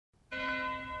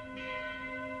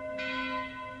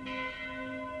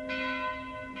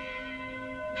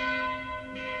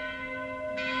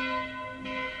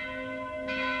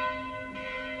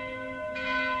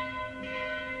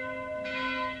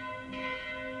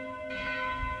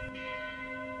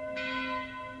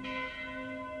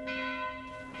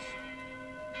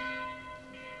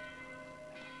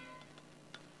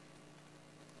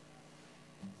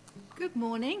Good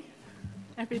morning,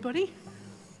 everybody.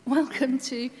 Welcome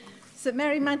to St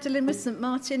Mary Magdalene with St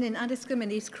Martin in Addiscombe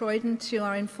in East Croydon to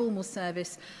our informal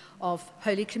service of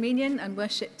Holy Communion and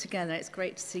worship together. It's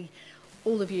great to see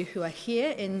all of you who are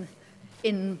here in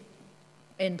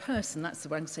person. That's the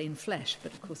way I'm saying flesh,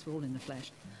 but of course we're all in the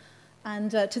flesh. And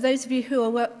to those of you who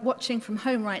are watching from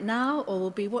home right now or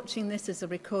will be watching this as a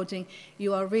recording,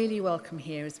 you are really welcome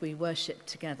here as we worship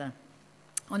together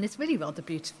on this really rather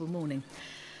beautiful morning.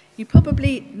 You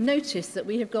probably noticed that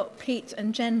we have got Pete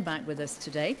and Jen back with us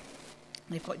today.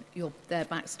 They've got their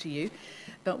backs to you,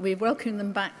 but we welcome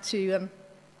them back to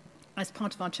as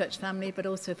part of our church family, but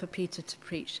also for Peter to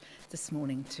preach this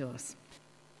morning to us.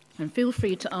 And feel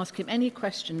free to ask him any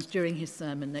questions during his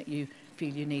sermon that you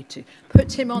feel you need to.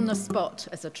 Put him on the spot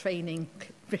as a training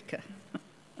vicar.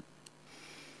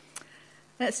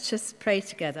 Let's just pray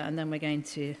together and then we're going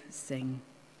to sing.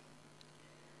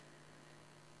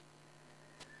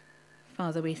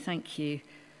 Father, we thank you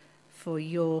for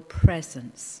your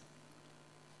presence.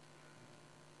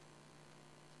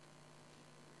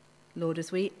 Lord,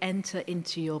 as we enter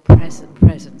into your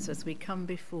presence, as we come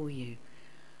before you,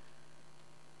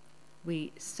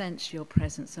 we sense your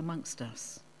presence amongst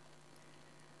us.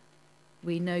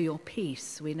 We know your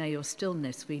peace, we know your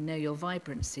stillness, we know your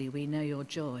vibrancy, we know your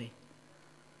joy.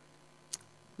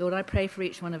 Lord, I pray for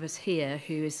each one of us here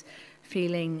who is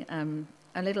feeling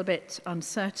a little bit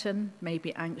uncertain,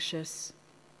 maybe anxious.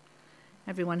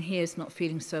 Everyone here is not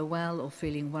feeling so well or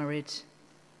feeling worried.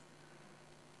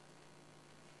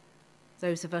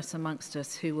 Those of us amongst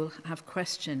us who will have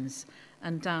questions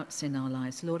and doubts in our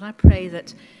lives, Lord, I pray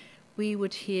that we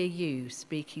would hear you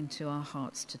speaking to our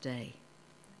hearts today,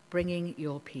 bringing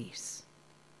your peace,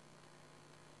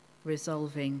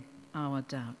 resolving our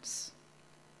doubts,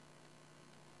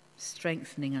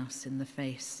 strengthening us in the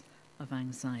face of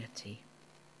anxiety.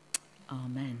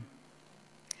 Amen.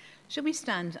 Shall we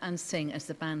stand and sing as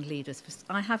the band lead us?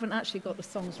 I haven't actually got the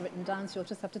songs written down, so you'll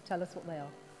just have to tell us what they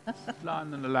are.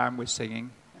 Lion and the Lamb we're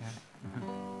singing. Yeah.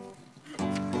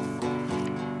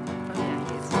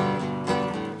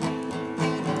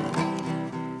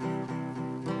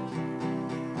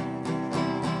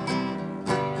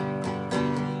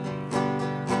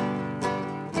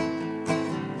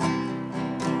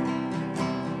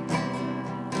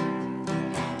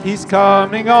 He's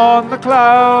coming on the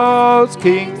clouds,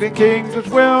 kings and kingdoms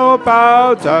will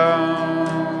bow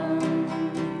down.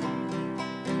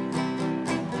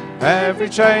 Every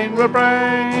chain will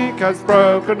break as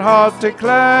broken hearts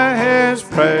declare his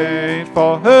praise.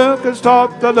 For who can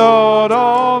stop the Lord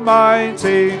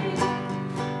Almighty?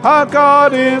 Our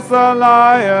God is the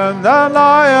Lion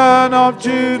of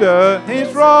Judah.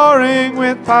 He's roaring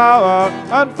with power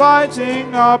and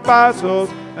fighting our battles,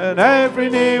 and every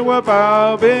knee will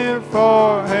bow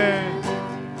before him.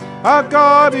 Our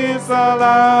God is the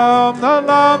Lamb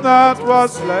that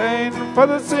was slain for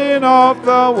the sin of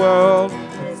the world.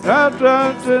 That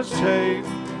to shame.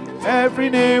 Every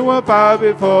knee will bow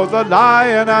before the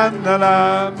Lion and the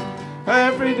Lamb.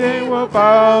 Every knee will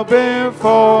bow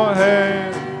before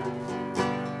him.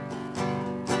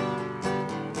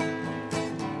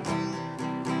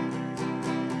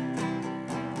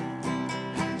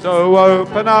 So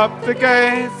open up the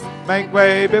gates, make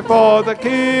way before the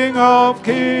King of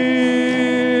Kings.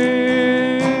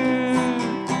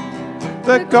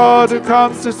 The God who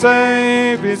comes to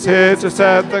save is here to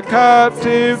set the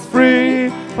captives free.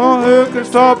 For who can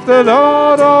stop the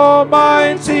Lord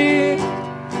Almighty?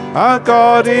 Our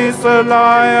God is the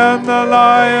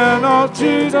Lion of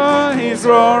Judah. He's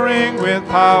roaring with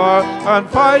power and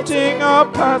fighting a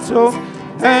battle.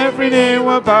 Every knee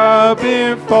will bow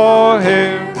before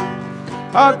him.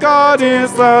 Our God is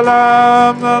the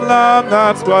Lamb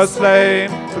that was slain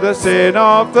for the sin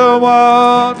of the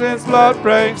world. His blood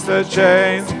breaks the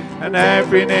chains, and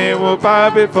every knee will bow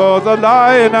before the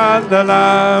Lion and the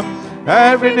Lamb.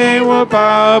 Every knee will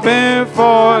bow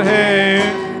before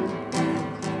him.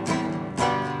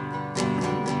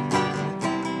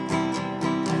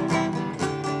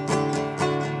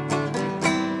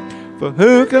 For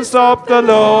who can stop the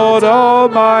Lord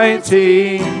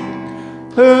Almighty?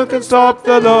 Who can stop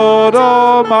the Lord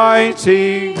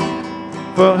Almighty?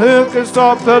 For who can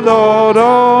stop the Lord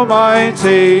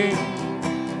Almighty?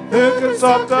 Who can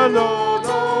stop the Lord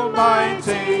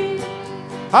Almighty?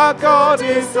 Our God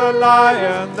is the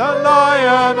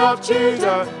Lion of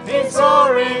Judah. He's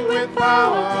roaring with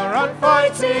power and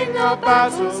fighting our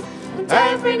battles, and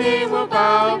every knee will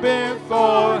bow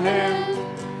before him.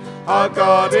 Our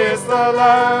God is the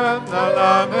Lamb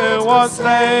who was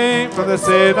slain for the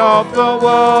sin of the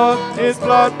world. His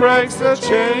blood breaks the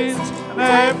chains, and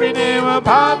Every knee will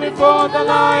bow before the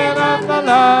Lion and the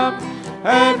Lamb.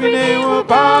 Every knee will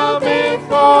bow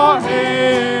before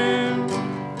him.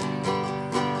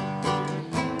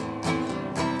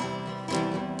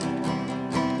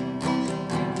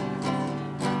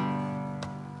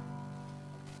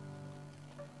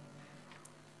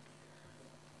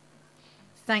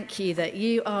 Thank you that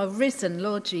you are risen,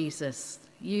 Lord Jesus.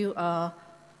 You are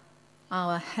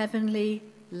our heavenly,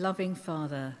 loving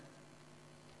Father.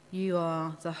 You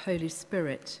are the Holy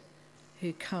Spirit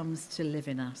who comes to live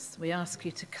in us. We ask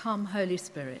you to come, Holy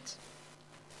Spirit.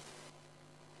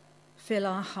 Fill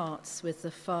our hearts with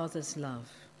the Father's love.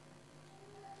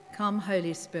 Come,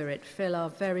 Holy Spirit, fill our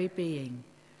very being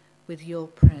with your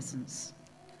presence,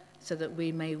 so that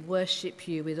we may worship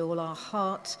you with all our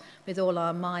heart, with all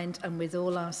our mind, and with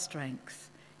all our strength.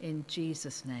 In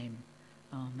Jesus' name,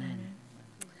 amen.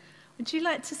 Would you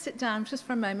like to sit down just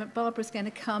for a moment? Barbara's going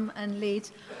to come and lead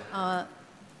our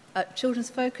children's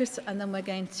focus, and then we're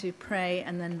going to pray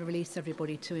and then release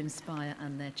everybody to Inspire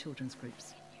and their children's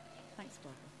groups. Thanks,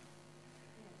 Barbara.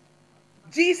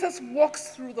 Jesus walks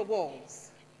through the walls.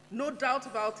 No doubt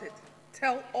about it.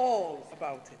 Tell all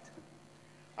about it.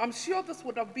 I'm sure this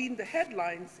would have been the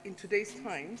headlines in today's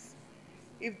Times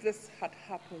if this had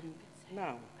happened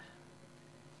now.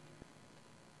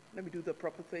 Let me do the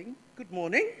proper thing. Good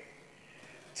morning.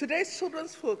 Today's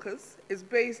children's focus is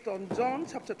based on John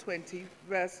chapter 20,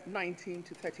 verse 19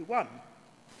 to 31.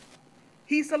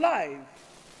 He's alive.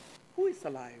 Who is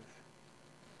alive?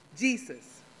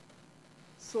 Jesus.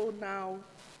 So now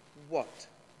what?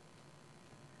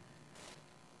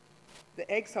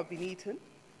 The eggs have been eaten.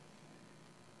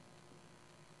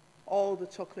 All the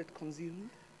chocolate consumed.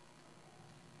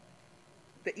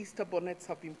 The Easter bonnets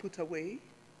have been put away.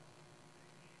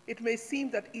 It may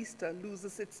seem that Easter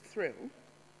loses its thrill,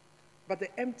 but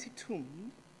the empty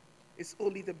tomb is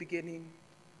only the beginning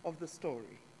of the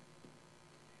story.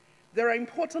 There are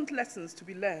important lessons to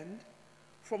be learned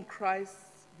from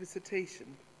Christ's visitation.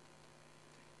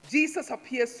 Jesus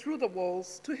appears through the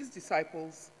walls to his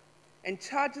disciples and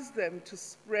charges them to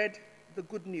spread the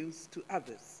good news to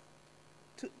others,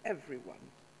 to everyone.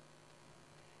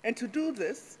 And to do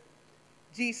this,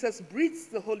 Jesus breathes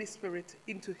the Holy Spirit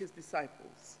into his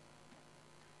disciples.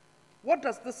 What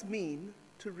does this mean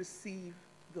to receive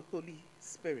the Holy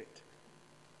Spirit?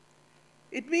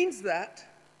 It means that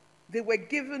they were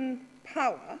given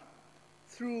power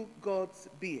through God's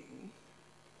being.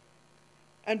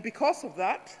 And because of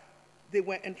that, they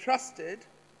were entrusted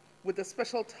with the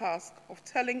special task of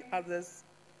telling others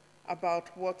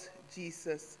about what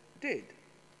Jesus did.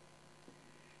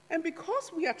 And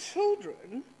because we are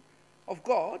children of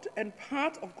God and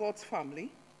part of God's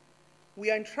family, we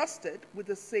are entrusted with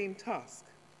the same task: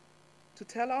 to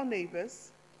tell our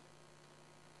neighbors,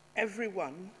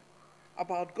 everyone,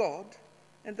 about God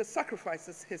and the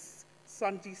sacrifices his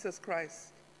Son Jesus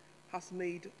Christ has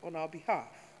made on our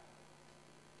behalf.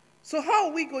 So how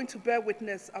are we going to bear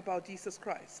witness about Jesus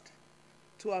Christ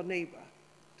to our neighbor,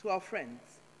 to our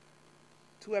friends,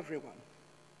 to everyone?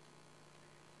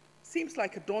 Seems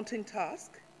like a daunting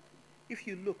task if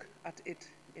you look at it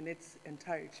in its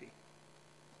entirety.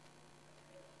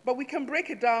 But we can break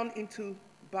it down into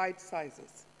bite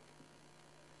sizes.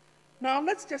 Now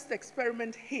let's just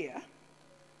experiment here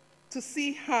to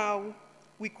see how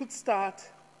we could start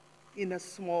in a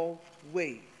small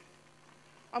way.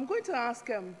 I'm going to ask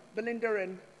Belinda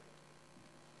and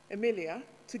Emilia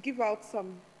to give out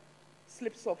some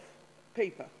slips of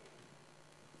paper.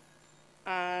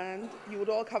 And you would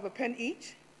all have a pen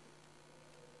each.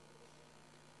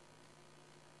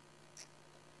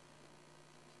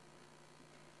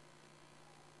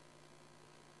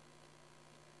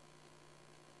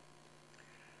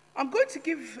 I'm going to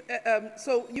give,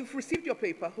 so you've received your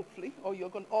paper, hopefully, or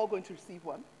you're all going to receive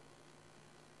one.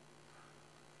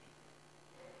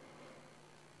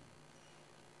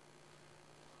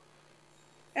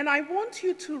 And I want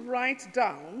you to write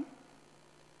down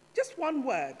just one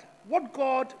word, what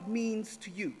God means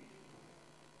to you.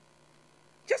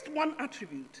 Just one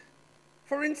attribute.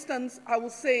 For instance, I will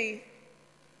say,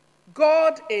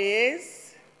 God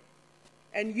is,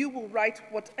 and you will write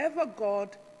whatever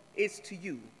God is to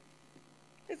you.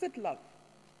 Is it love?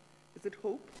 Is it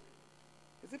hope?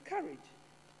 Is it courage?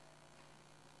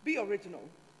 Be original.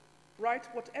 Write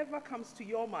whatever comes to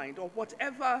your mind or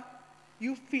whatever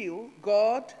you feel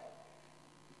God,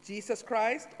 Jesus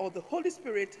Christ, or the Holy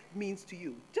Spirit means to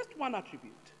you. Just one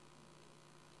attribute.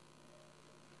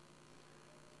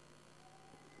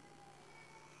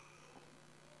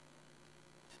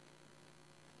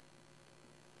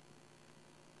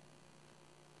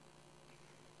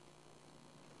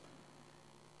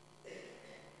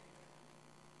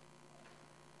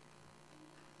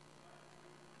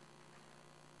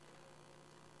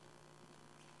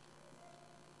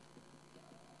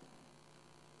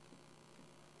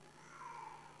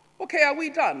 Okay, are we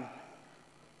done?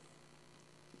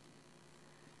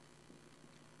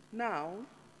 Now,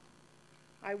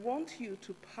 I want you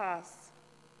to pass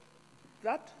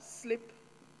that slip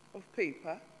of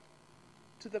paper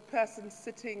to the person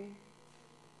sitting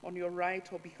on your right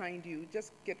or behind you.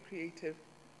 Just get creative,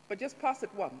 but just pass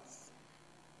it once.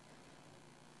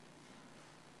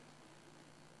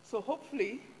 So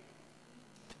hopefully,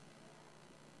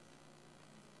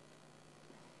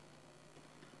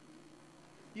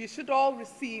 you should all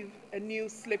receive a new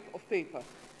slip of paper.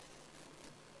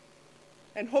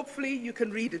 And hopefully you can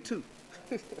read it too.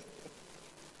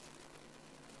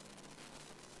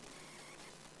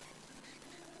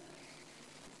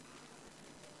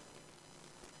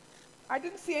 I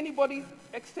didn't see anybody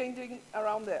exchanging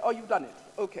around there. Oh, you've done it.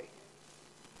 Okay.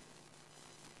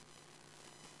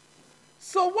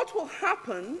 So what will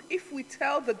happen if we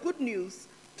tell the good news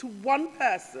to one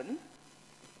person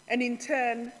and in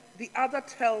turn the other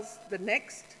tells the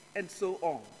next and so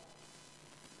on?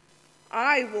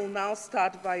 I will now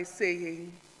start by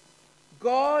saying,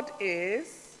 God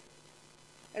is,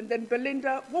 and then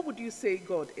Belinda, what would you say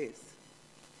God is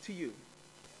to you?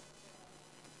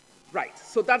 Right,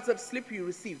 so that's the slip you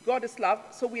received. God is love.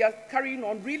 So we are carrying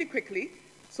on really quickly.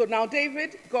 So now,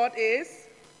 David, God is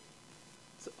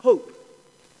hope.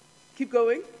 Keep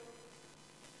going.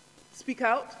 Speak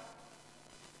out.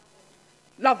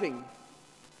 Loving.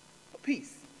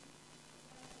 Peace.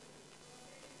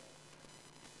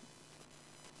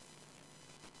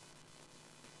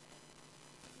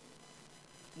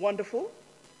 Wonderful.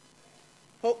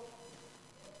 Hope.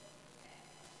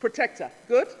 Protector.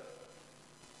 Good.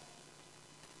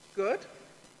 Good.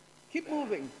 Keep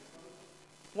moving.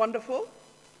 Wonderful.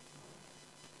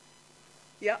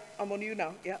 Yeah, I'm on you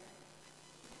now. Yeah.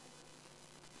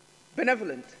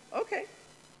 Benevolent. Okay.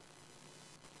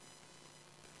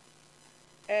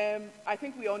 I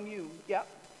think we're on you. Yeah.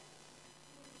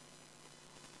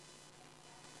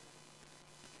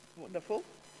 Wonderful.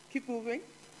 Keep moving.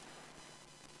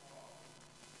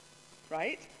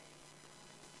 Right.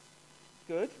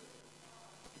 Good.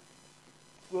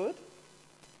 Good.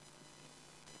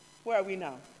 Where are we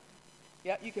now?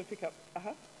 Yeah, you can pick up.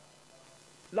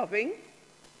 Loving.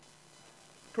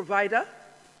 Provider.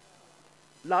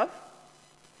 Love.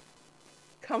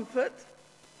 Comfort.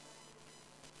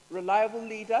 Reliable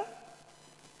leader.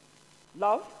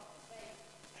 Love.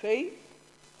 Faith.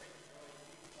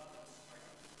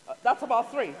 That's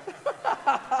about 3.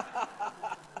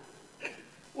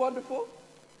 Wonderful.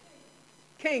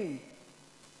 King.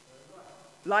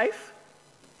 Life.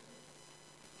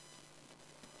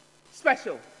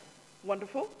 Special.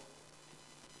 Wonderful.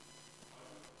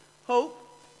 Hope.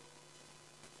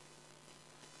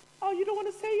 Oh, you don't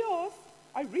want to say yours?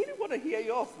 I really want to hear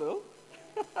yours, though.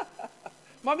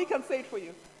 Mommy can say it for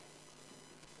you.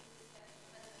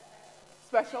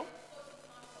 Special.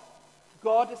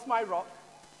 God is my rock.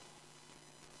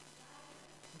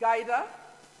 Guider.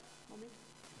 Mommy.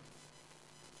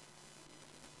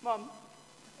 Mom.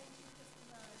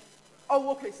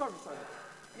 Oh, okay, sorry.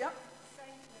 Yeah.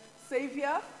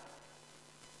 Savior.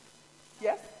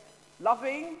 Yes.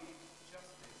 Loving.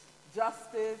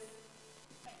 Justice.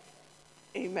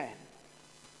 Amen.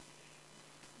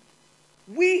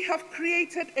 We have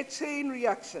created a chain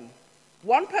reaction.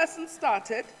 One person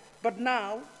started, but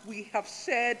now we have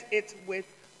shared it with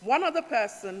one other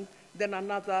person, then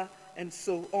another, and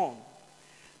so on.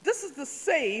 This is the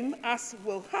same as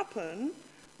will happen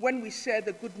when we share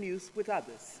the good news with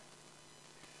others.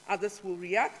 Others will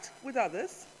react with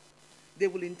others. They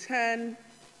will in turn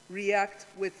react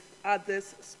with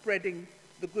others spreading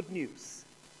the good news,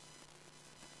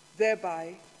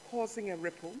 thereby causing a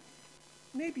ripple,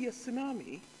 maybe a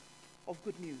tsunami of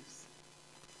good news.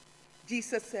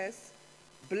 Jesus says,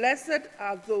 "Blessed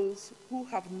are those who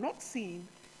have not seen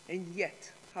and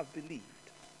yet have believed."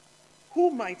 Who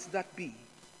might that be?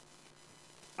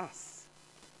 Us.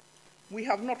 We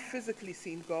have not physically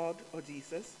seen God or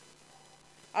Jesus.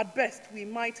 At best, we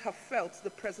might have felt the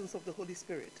presence of the Holy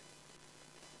Spirit,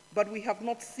 but we have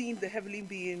not seen the heavenly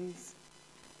beings,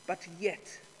 but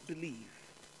yet believe,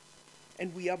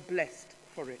 and we are blessed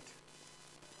for it.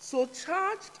 So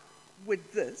charged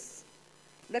with this,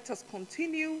 let us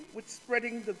continue with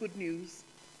spreading the good news,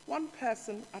 one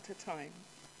person at a time,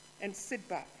 and sit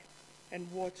back and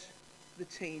watch the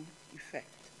chain effect.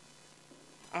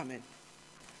 Amen.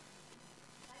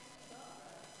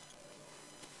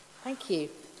 Thank you.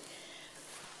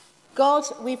 God,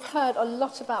 we've heard a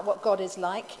lot about what God is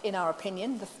like, in our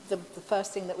opinion, the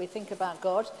first thing that we think about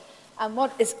God. And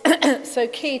what is so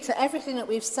key to everything that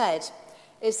we've said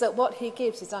is that what he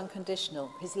gives is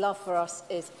unconditional. His love for us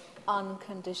is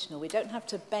unconditional. We don't have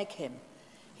to beg him.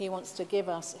 He wants to give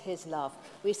us his love.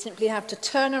 We simply have to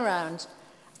turn around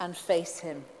and face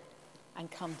him and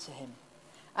come to him.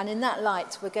 And in that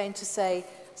light, we're going to say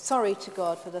sorry to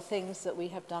God for the things that we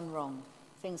have done wrong,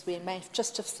 things we may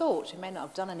just have thought. We may not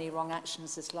have done any wrong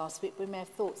actions this last week. We may have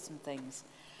thought some things.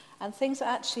 And things that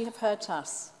actually have hurt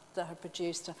us, that have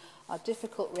produced a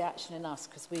difficult reaction in us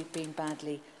because we've been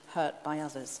badly hurt by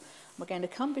others. We're going to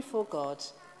come before God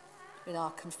in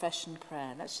our confession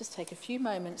prayer. Let's just take a few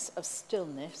moments of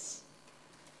stillness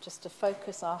just to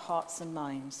focus our hearts and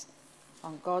minds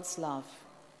on God's love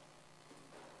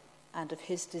and of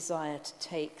his desire to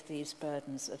take these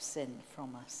burdens of sin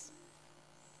from us.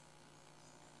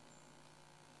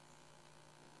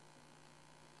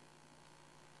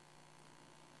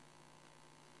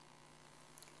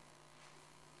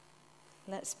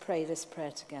 Let's pray this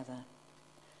prayer together.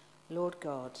 Lord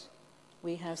God,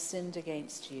 we have sinned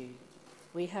against you.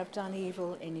 We have done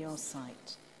evil in your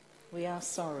sight. We are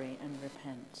sorry and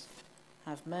repent.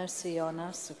 Have mercy on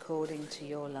us according to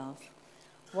your love.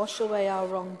 Wash away our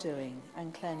wrongdoing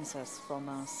and cleanse us from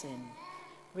our sin.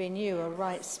 Renew a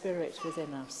right spirit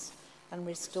within us and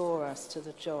restore us to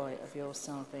the joy of your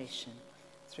salvation.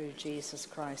 Through Jesus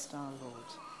Christ our Lord.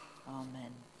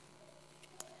 Amen.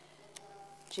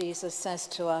 Jesus says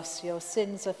to us, your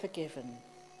sins are forgiven.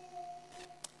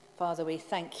 Father, we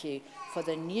thank you for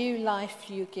the new life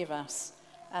you give us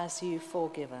as you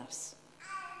forgive us.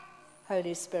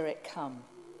 Holy Spirit, come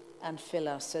and fill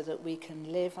us so that we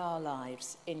can live our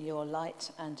lives in your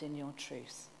light and in your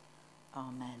truth.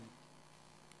 Amen.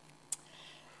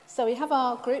 So we have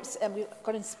our groups, and we've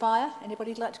got Inspire.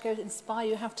 Anybody like to go to Inspire?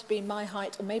 You have to be my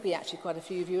height, or maybe actually quite a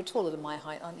few of you are taller than my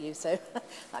height, aren't you? So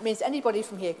that means anybody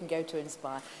from here can go to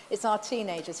Inspire. It's our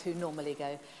teenagers who normally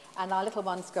go, and our little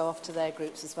ones go off to their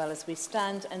groups as well as we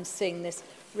stand and sing this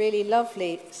really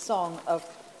lovely song of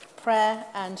prayer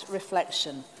and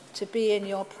reflection. To be in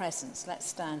your presence. Let's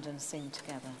stand and sing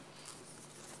together.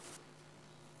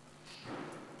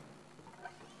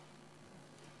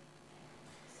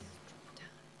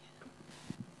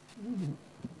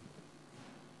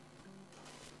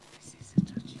 This is a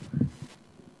touchy one.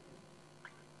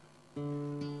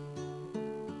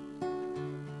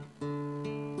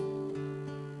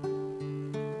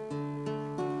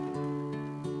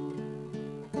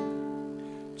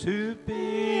 To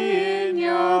be in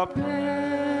your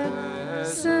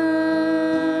presence,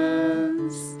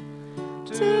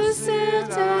 to sit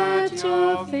at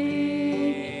your feet,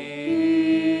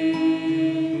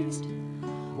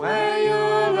 where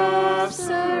your love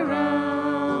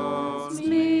surrounds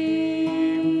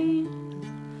me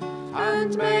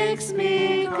and makes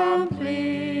me complete.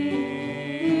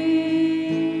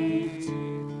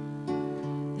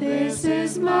 This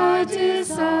is my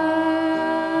desire.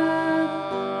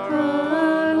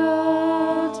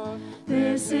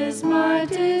 This is my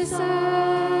desire.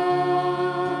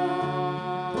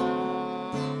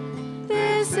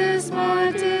 This is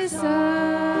my desire,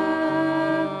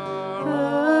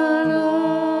 oh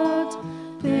Lord.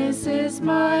 This is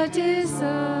my desire.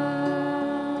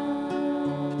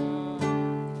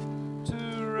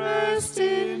 To rest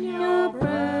in your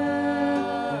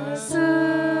presence,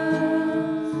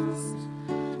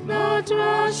 not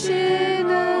rushing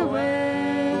away.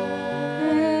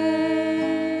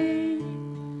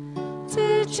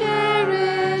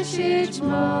 Cherish each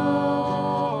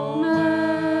moment.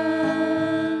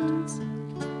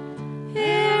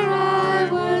 Here I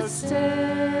would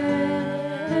stay.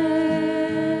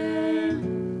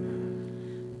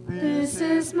 This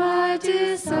is my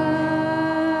desire,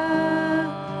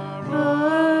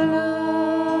 oh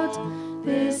Lord.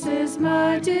 This is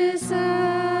my desire.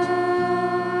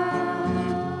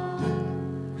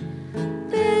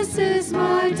 This is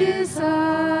my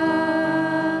desire.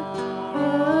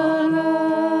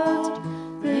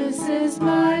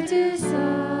 My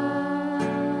desire.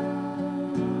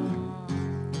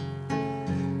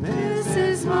 This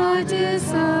is my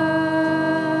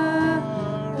desire,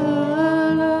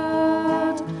 oh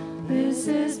Lord. This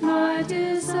is my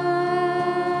desire.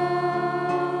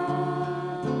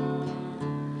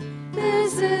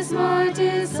 This is my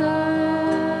desire,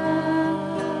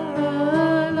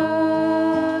 oh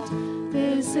Lord.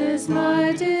 This is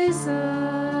my desire.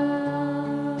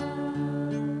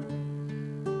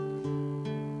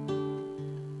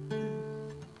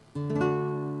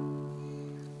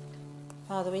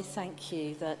 Father, we thank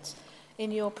you that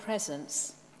in your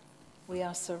presence we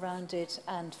are surrounded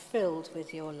and filled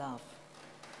with your love.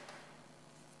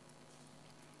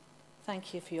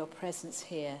 Thank you for your presence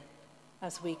here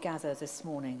as we gather this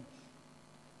morning.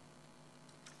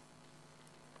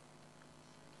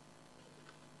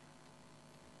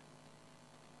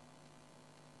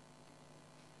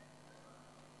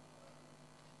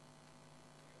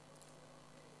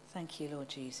 Thank you, Lord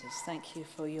Jesus. Thank you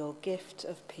for your gift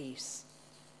of peace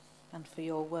and for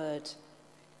your word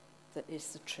that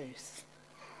is the truth.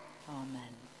 Amen.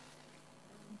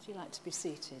 Would you like to be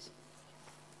seated?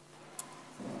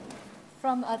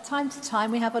 From time to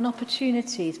time, we have an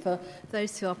opportunity for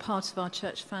those who are part of our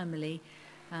church family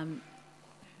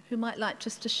who might like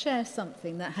just to share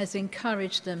something that has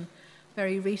encouraged them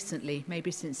very recently, maybe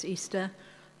since Easter,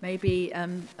 maybe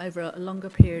over a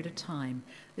longer period of time.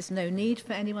 There's no need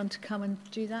for anyone to come and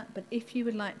do that, but if you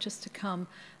would like just to come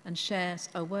and share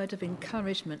a word of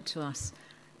encouragement to us,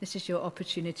 this is your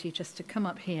opportunity just to come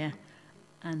up here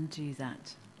and do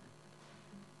that.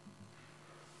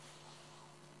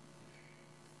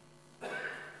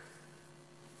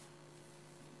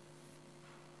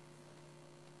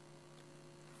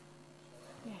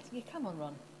 Yeah, come on,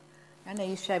 Ron. I know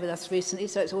you shared with us recently,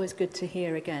 so it's always good to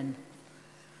hear again.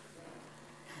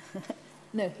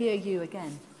 No, hear you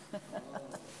again.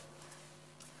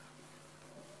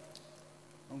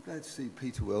 I'm glad to see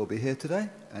Peter Welby here today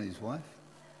and his wife.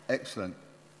 Excellent.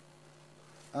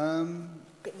 A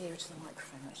bit nearer to the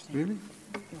microphone, actually. Really?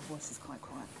 Your voice is quite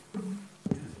quiet.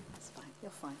 That's fine.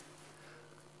 You're fine.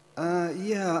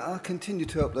 Yeah, I continue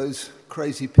to help those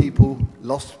crazy people,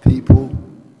 lost people,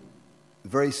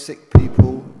 very sick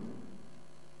people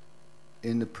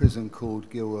in the prison called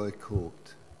Gilroy Court.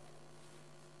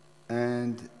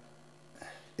 And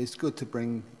it's good to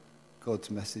bring God's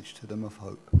message to them of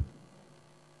hope.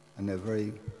 And they're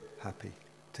very happy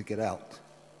to get out.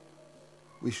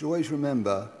 We should always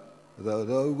remember that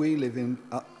although we live in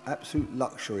absolute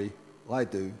luxury, I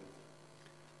do,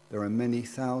 there are many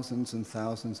thousands and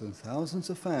thousands and thousands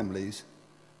of families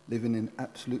living in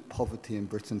absolute poverty in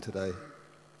Britain today.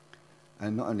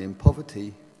 And not only in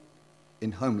poverty,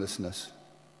 in homelessness,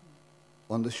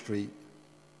 on the street,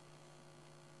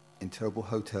 in terrible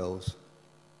hotels,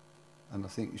 and I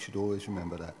think you should always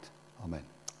remember that. Amen.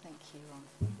 Thank you,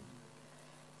 Ron.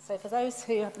 So for those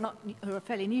who are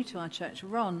fairly new to our church,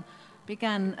 Ron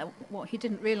began what he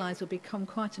didn't realise would become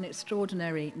quite an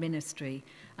extraordinary ministry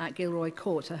at Gilroy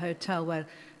Court, a hotel where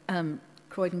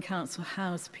Croydon Council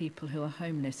house people who are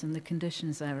homeless, and the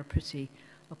conditions there are pretty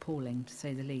appalling, to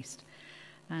say the least.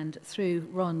 And through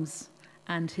Ron's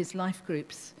and his life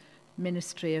group's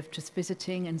ministry of just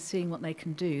visiting and seeing what they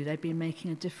can do, they've been making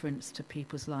a difference to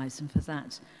people's lives, and for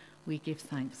that we give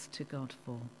thanks to God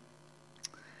for.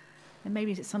 And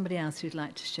maybe it's somebody else who'd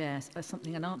like to share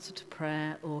something, an answer to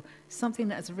prayer, or something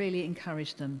that has really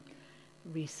encouraged them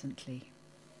recently.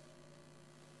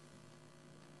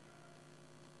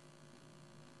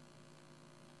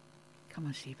 Come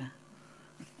on, Sheba.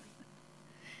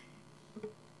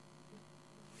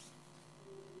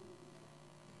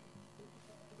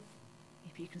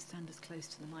 If you can stand as close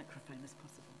to the microphone as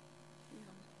possible.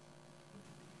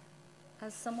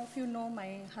 As some of you know,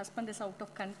 my husband is out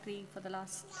of country for the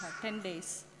last 10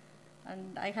 days.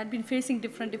 And I had been facing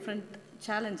different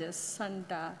challenges. And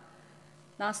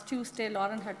last Tuesday,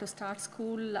 Lauren had to start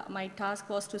school. My task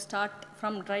was to start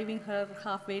from driving her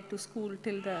halfway to school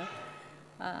till the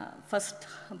first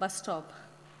bus stop.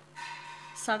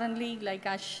 Suddenly, like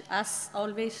as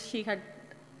always, she had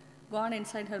gone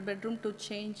inside her bedroom to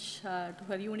change to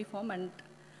her uniform, and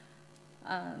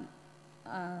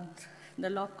the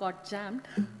lock got jammed,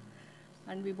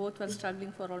 and we both were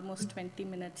struggling for almost 20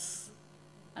 minutes,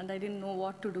 and I didn't know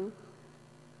what to do.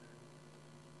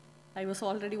 I was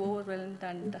already overwhelmed,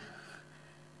 and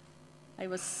I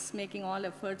was making all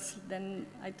efforts. Then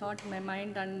I thought in my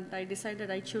mind, and I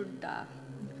decided I should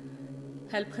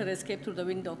help her escape through the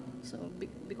window. So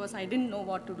because I didn't know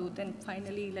what to do, then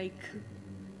finally,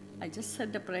 I just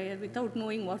said a prayer without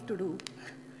knowing what to do,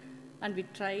 and we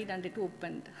tried, and it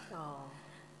opened. Oh.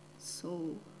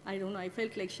 So I don't know, I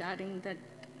felt like sharing that,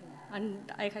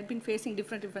 and I had been facing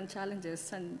different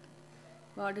challenges, and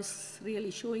God is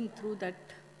really showing through that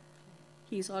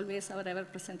He is always our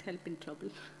ever-present help in trouble.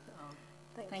 Oh,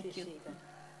 thank you. Shiva.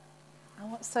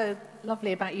 And what's so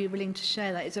lovely about you willing to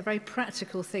share that, it's a very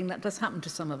practical thing that does happen to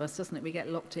some of us, doesn't it? We get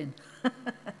locked in.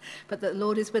 But the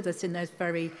Lord is with us in those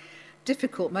very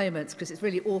difficult moments, because it's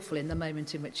really awful in the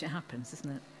moment in which it happens,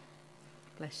 isn't it?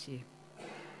 Bless you.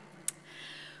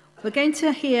 We're going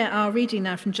to hear our reading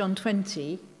now from John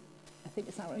 20. I think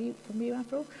it's from you,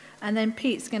 Avril? And then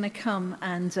Pete's going to come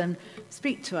and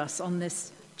speak to us on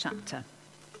this chapter.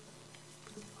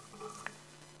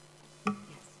 Yes.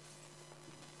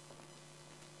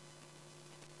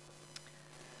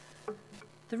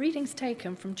 The reading's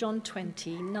taken from John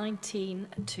 20, 19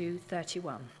 to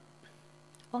 31.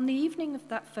 On the evening of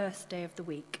that first day of the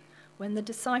week, when the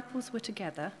disciples were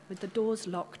together with the doors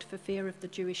locked for fear of the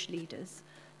Jewish leaders,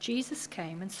 Jesus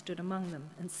came and stood among them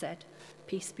and said,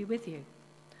 "Peace be with you."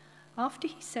 After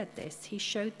he said this, he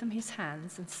showed them his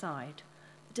hands and side.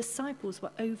 The disciples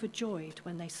were overjoyed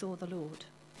when they saw the Lord.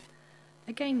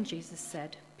 Again Jesus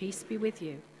said, "Peace be with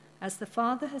you. As the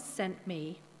Father has sent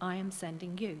me, I am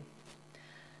sending you."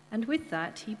 And with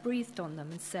that he breathed on them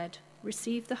and said,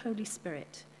 "Receive the Holy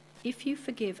Spirit. If you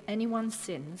forgive anyone's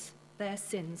sins, their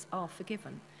sins are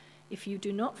forgiven. If you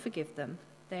do not forgive them,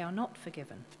 they are not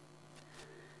forgiven."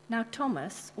 Now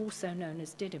Thomas, also known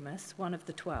as Didymus, one of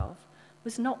the 12,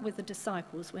 was not with the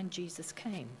disciples when Jesus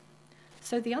came.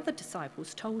 So the other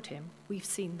disciples told him, "We've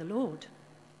seen the Lord."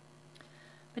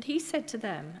 But he said to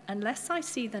them, "Unless I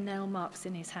see the nail marks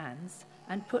in his hands,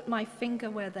 and put my finger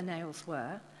where the nails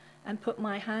were, and put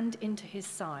my hand into his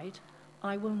side,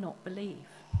 I will not believe."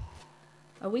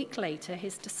 A week later,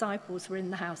 his disciples were in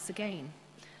the house again,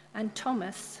 and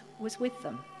Thomas was with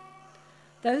them.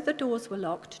 Though the doors were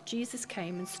locked, Jesus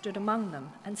came and stood among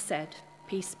them and said,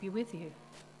 "Peace be with you."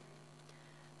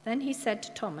 Then he said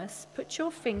to Thomas, "Put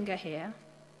your finger here,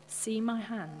 see my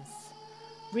hands.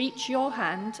 Reach your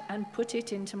hand and put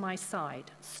it into my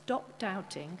side. Stop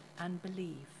doubting and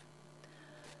believe."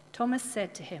 Thomas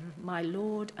said to him, "My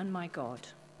Lord and my God."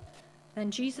 Then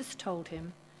Jesus told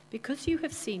him, "Because you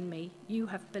have seen me, you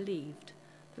have believed.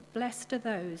 But blessed are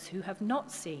those who have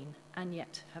not seen and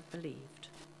yet have believed."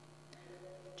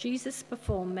 Jesus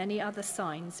performed many other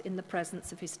signs in the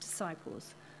presence of his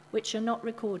disciples, which are not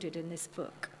recorded in this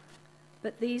book.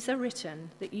 But these are written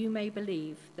that you may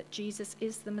believe that Jesus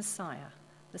is the Messiah,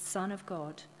 the Son of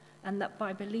God, and that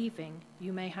by believing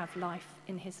you may have life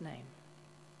in his name.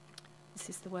 This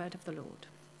is the word of the Lord.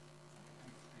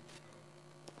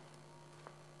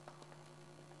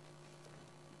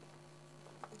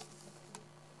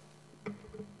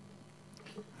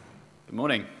 Good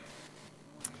morning.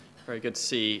 Very good to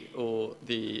see all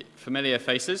the familiar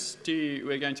faces.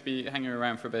 We're going to be hanging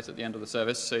around for a bit at the end of the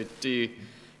service, so do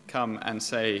come and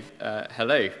say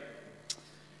hello.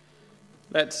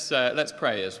 Let's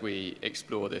pray as we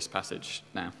explore this passage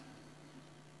now.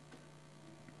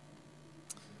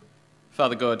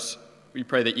 Father God, we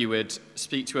pray that you would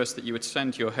speak to us, that you would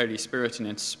send your Holy Spirit and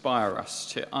inspire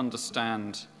us to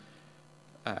understand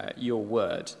your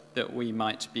word, that we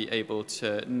might be able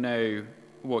to know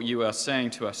what you are saying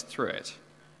to us through it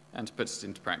and to put it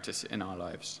into practice in our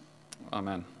lives.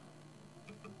 Amen.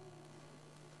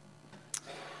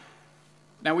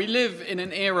 Now, we live in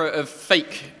an era of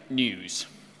fake news.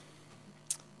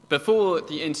 Before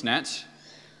the internet,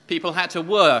 people had to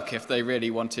work if they really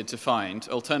wanted to find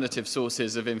alternative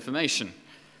sources of information,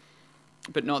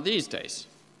 but not these days.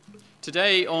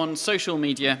 Today, on social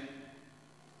media,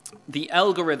 the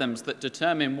algorithms that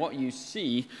determine what you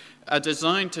see are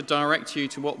designed to direct you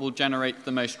to what will generate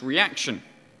the most reaction,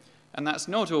 and that's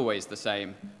not always the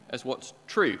same as what's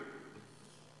true.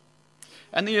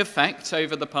 And the effect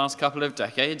over the past couple of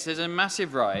decades is a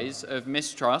massive rise of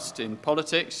mistrust in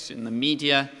politics, in the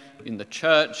media, in the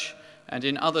church, and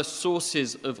in other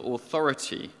sources of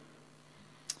authority.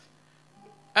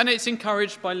 And it's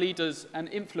encouraged by leaders and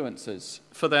influencers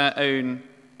for their own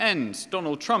ends.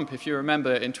 Donald Trump, if you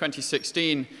remember, in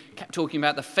 2016, kept talking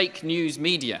about the fake news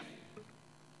media.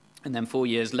 And then 4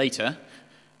 years later,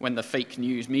 when the fake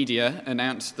news media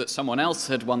announced that someone else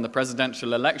had won the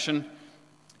presidential election,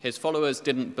 his followers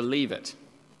didn't believe it.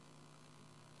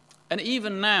 And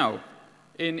even now,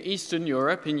 in Eastern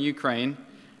Europe, in Ukraine,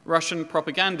 Russian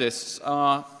propagandists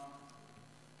are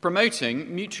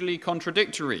promoting mutually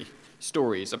contradictory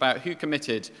stories about who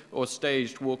committed or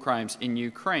staged war crimes in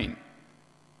Ukraine.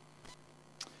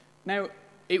 Now,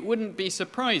 it wouldn't be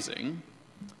surprising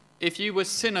if you were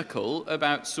cynical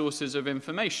about sources of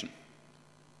information.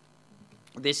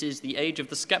 This is the age of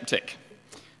the skeptic.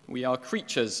 We are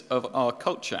creatures of our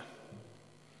culture.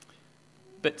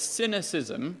 But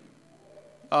cynicism,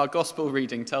 our gospel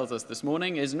reading tells us this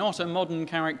morning, is not a modern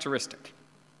characteristic.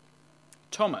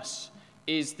 Thomas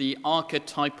is the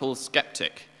archetypal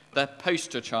skeptic, the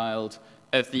poster child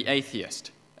of the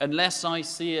atheist. Unless I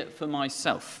see it for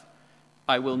myself,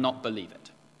 I will not believe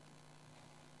it.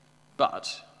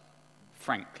 But,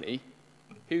 frankly,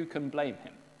 who can blame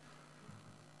him?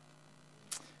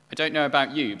 I don't know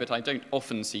about you, but I don't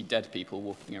often see dead people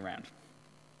walking around.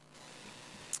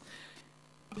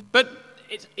 But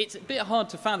it's a bit hard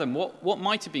to fathom what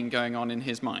might have been going on in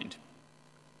his mind.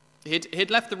 He'd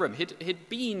left the room. He'd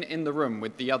been in the room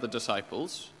with the other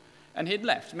disciples, and he'd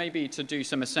left, maybe to do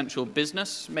some essential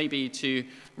business, maybe to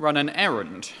run an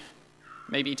errand,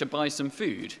 maybe to buy some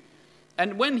food.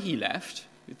 And when he left,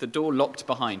 with the door locked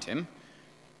behind him,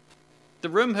 the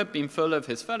room had been full of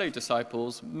his fellow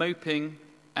disciples, moping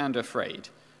and afraid,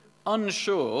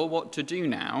 unsure what to do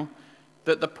now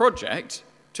that the project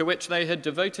to which they had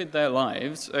devoted their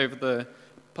lives over the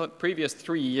previous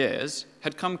 3 years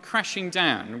had come crashing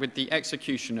down with the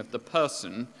execution of the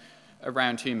person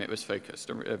around whom it was focused,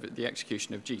 the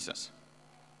execution of Jesus.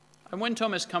 And when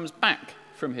Thomas comes back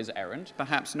from his errand,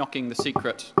 perhaps knocking the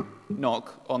secret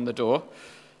knock on the door,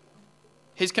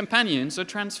 his companions are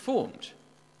transformed,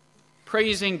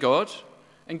 praising God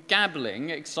and gabbling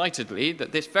excitedly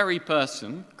that this very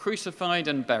person, crucified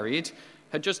and buried,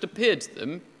 had just appeared to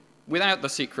them without the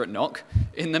secret knock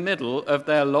in the middle of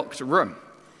their locked room.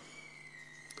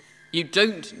 You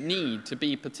don't need to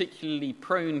be particularly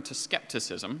prone to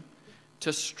skepticism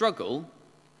to struggle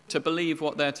to believe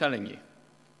what they're telling you.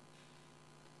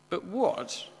 But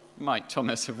what, might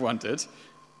Thomas have wondered,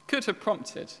 could have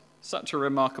prompted such a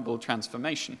remarkable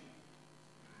transformation?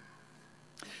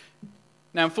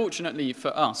 Now, unfortunately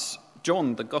for us,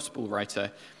 John, the gospel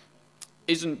writer,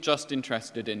 isn't just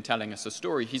interested in telling us a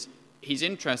story. He's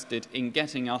interested in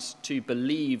getting us to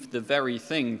believe the very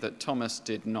thing that Thomas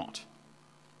did not.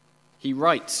 He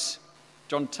writes,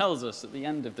 John tells us at the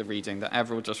end of the reading that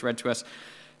Avril just read to us,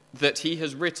 that he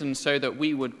has written so that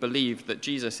we would believe that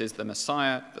Jesus is the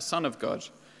Messiah, the Son of God,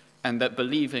 and that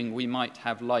believing we might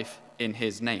have life in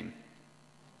his name.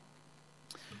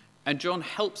 And John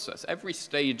helps us every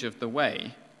stage of the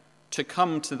way to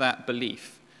come to that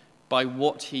belief by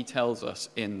what he tells us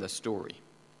in the story.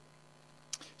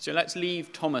 So let's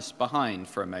leave Thomas behind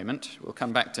for a moment. We'll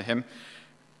come back to him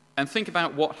and think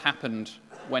about what happened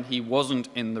when he wasn't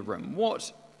in the room.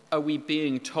 What are we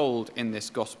being told in this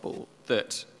gospel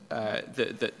that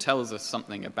tells us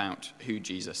something about who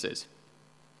Jesus is?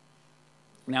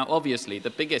 Now, obviously, the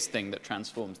biggest thing that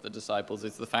transforms the disciples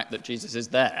is the fact that Jesus is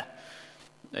there.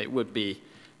 It would be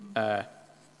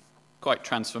quite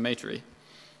transformatory.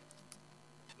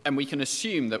 And we can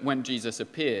assume that when Jesus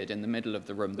appeared in the middle of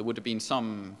the room, there would have been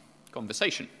some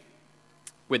conversation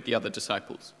with the other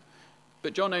disciples.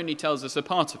 But John only tells us a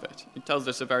part of it. He tells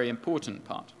us a very important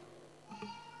part.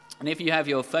 And if you have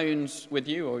your phones with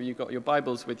you or you've got your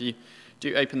Bibles with you,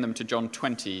 do open them to John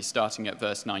 20, starting at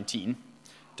verse 19.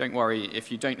 Don't worry,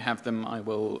 if you don't have them, I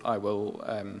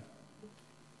will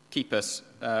keep us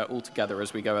all together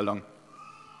as we go along.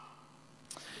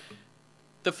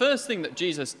 The first thing that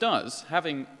Jesus does,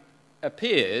 having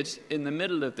appeared in the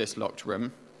middle of this locked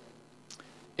room,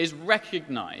 is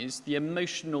recognize the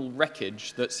emotional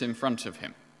wreckage that's in front of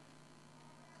him.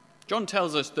 John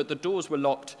tells us that the doors were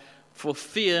locked for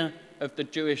fear of the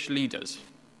Jewish leaders,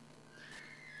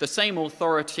 the same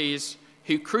authorities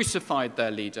who crucified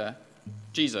their leader,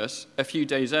 Jesus, a few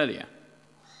days earlier.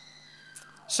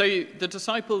 So the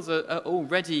disciples are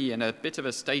already in a bit of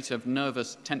a state of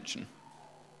nervous tension,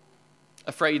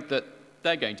 afraid that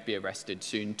they're going to be arrested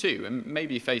soon too, and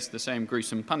maybe face the same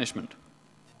gruesome punishment.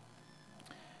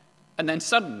 And then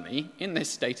suddenly, in this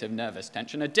state of nervous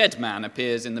tension, a dead man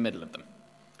appears in the middle of them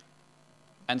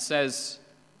and says,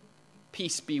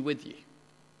 "Peace be with you."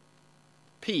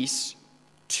 Peace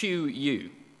to you,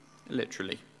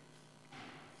 literally.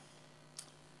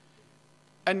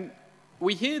 And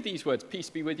we hear these words, "peace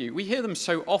be with you." We hear them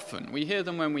so often. We hear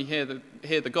them when we hear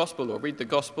the gospel or read the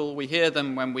gospel. We hear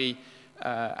them when we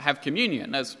have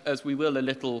communion, as we will a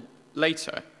little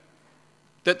later,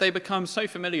 that they become so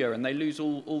familiar and they lose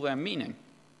all their meaning.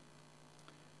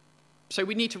 So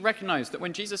we need to recognize that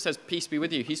when Jesus says, "Peace be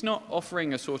with you," he's not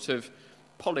offering a sort of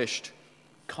polished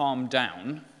calm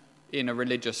down in a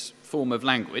religious form of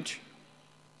language.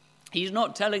 He's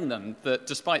not telling them that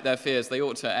despite their fears, they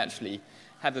ought to actually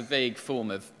have a vague form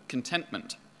of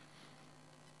contentment.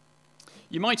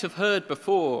 You might have heard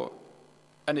before,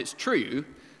 and it's true,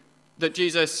 that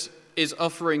Jesus is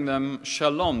offering them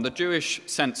shalom, the Jewish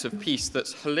sense of peace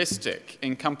that's holistic,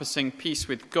 encompassing peace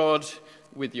with God,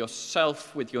 with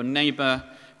yourself, with your neighbor,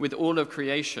 with all of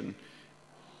creation.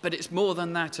 But it's more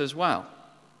than that as well.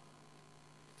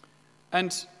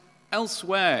 And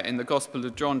elsewhere in the Gospel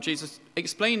of John, Jesus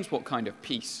explains what kind of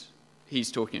peace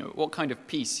he's talking about, what kind of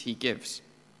peace he gives.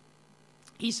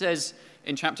 He says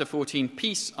in chapter 14,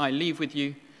 "Peace I leave with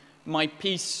you, my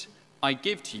peace I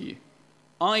give to you.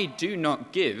 I do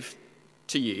not give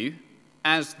to you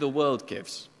as the world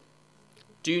gives.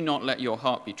 Do not let your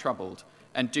heart be troubled,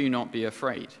 and do not be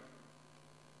afraid."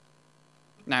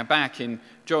 Now back in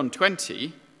John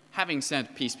 20, having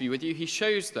said, "Peace be with you," he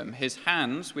shows them his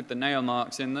hands with the nail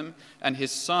marks in them, and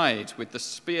his side with the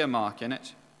spear mark in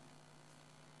it.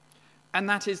 And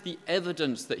that is the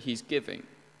evidence that he's giving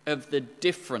of the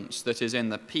difference that is in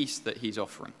the peace that he's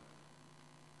offering.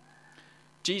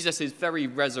 Jesus' very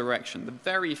resurrection, the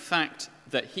very fact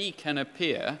that he can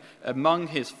appear among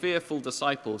his fearful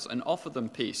disciples and offer them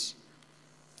peace,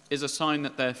 is a sign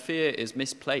that their fear is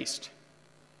misplaced.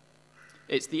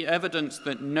 It's the evidence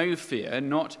that no fear,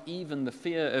 not even the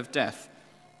fear of death,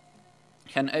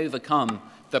 can overcome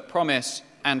the promise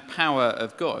and power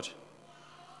of God.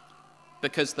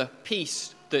 Because the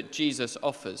peace that Jesus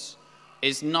offers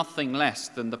is nothing less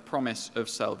than the promise of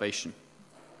salvation.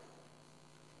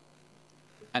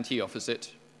 And he offers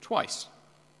it twice.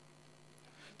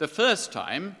 The first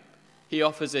time, he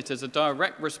offers it as a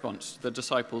direct response to the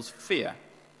disciples' fear.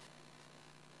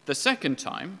 The second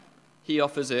time, he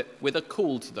offers it with a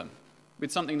call to them,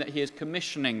 with something that he is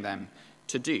commissioning them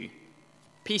to do.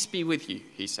 Peace be with you,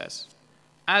 he says.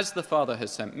 As the Father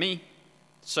has sent me,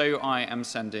 so I am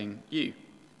sending you.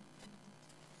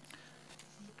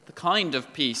 The kind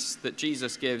of peace that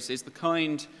Jesus gives is the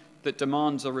kind that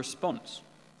demands a response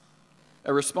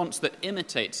that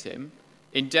imitates him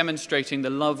in demonstrating the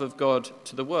love of God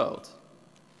to the world,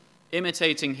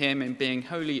 imitating him in being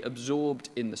wholly absorbed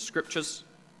in the scriptures,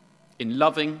 in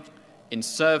loving, in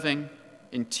serving,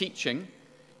 in teaching,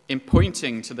 in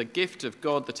pointing to the gift of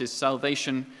God that is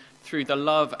salvation through the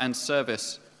love and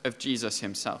service of Jesus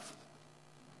himself.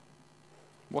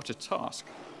 What a task.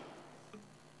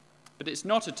 But it's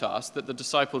not a task that the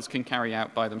disciples can carry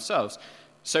out by themselves.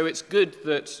 So it's good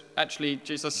that actually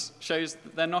Jesus shows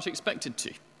that they're not expected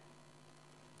to.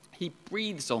 He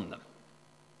breathes on them,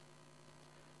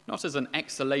 not as an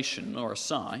exhalation or a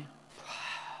sigh,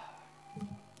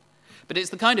 but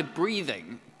it's the kind of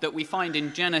breathing that we find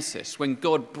in Genesis when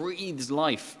God breathes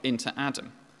life into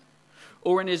Adam,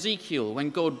 or in Ezekiel when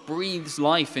God breathes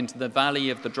life into the valley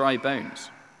of the dry bones.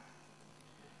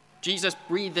 Jesus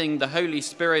breathing the Holy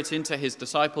Spirit into his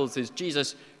disciples is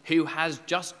Jesus who has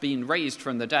just been raised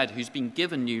from the dead, who's been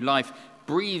given new life,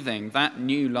 breathing that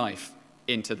new life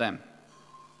into them.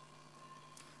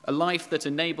 A life that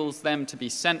enables them to be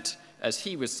sent as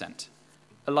he was sent,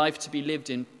 a life to be lived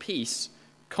in peace,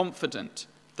 confident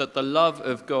that the love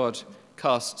of God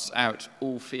casts out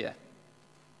all fear.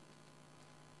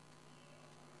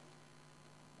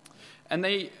 And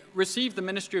they receive the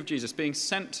ministry of Jesus, being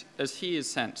sent as he is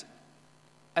sent.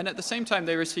 And at the same time,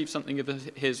 they receive something of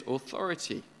his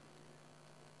authority,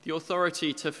 the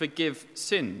authority to forgive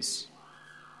sins.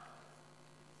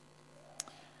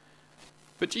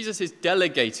 But Jesus is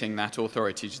delegating that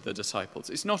authority to the disciples.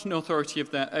 It's not an authority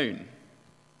of their own.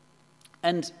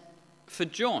 And for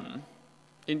John,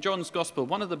 in John's gospel,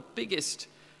 one of the biggest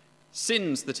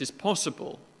sins that is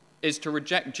possible is to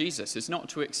reject Jesus, is not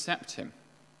to accept him.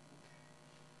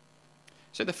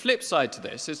 So the flip side to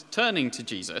this is turning to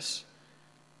Jesus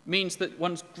means that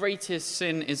one's greatest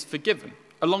sin is forgiven,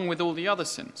 along with all the other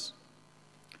sins.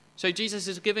 So Jesus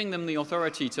is giving them the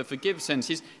authority to forgive sins.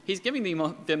 He's giving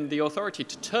them the authority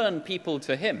to turn people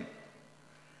to him,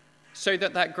 so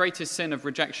that that greatest sin of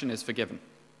rejection is forgiven.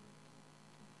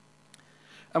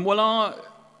 And while our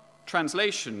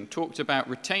translation talked about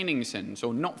retaining sins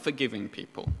or not forgiving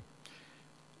people,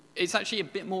 it's actually a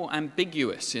bit more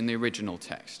ambiguous in the original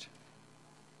text.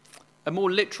 A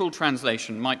more literal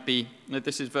translation might be,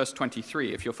 this is verse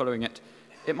 23, if you're following it,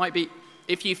 it might be,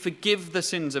 if you forgive the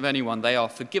sins of anyone, they are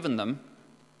forgiven them,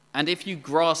 and if you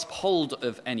grasp hold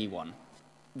of anyone,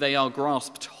 they are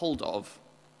grasped hold of.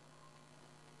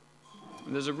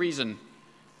 And there's a reason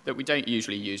that we don't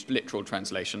usually use literal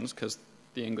translations, because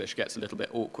the English gets a little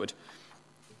bit awkward.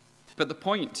 But the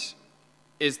point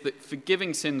is that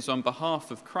forgiving sins on behalf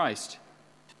of Christ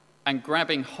and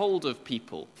grabbing hold of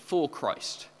people for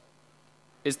Christ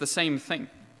is the same thing.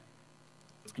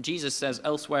 Jesus says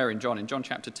elsewhere in John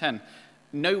chapter 10,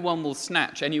 no one will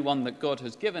snatch anyone that God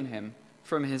has given him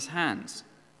from his hands.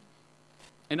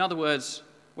 In other words,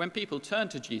 when people turn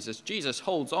to Jesus, Jesus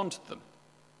holds on to them.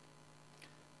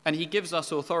 And he gives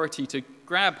us authority to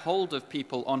grab hold of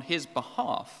people on his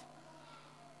behalf.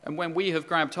 And when we have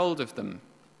grabbed hold of them,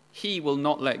 he will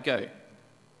not let go.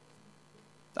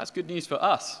 That's good news for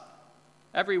us.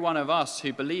 Every one of us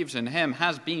who believes in him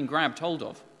has been grabbed hold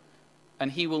of,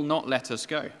 and he will not let us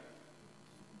go.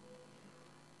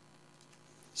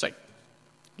 So,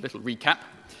 a little recap.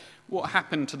 What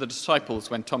happened to the disciples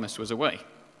when Thomas was away?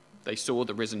 They saw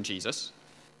the risen Jesus.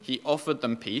 He offered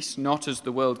them peace, not as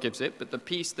the world gives it, but the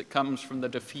peace that comes from the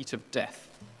defeat of death.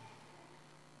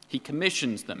 He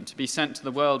commissions them to be sent to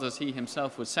the world as he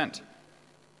himself was sent.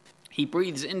 He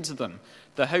breathes into them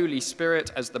the Holy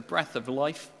Spirit as the breath of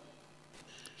life.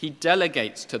 He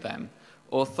delegates to them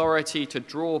authority to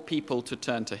draw people to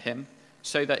turn to him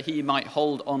so that he might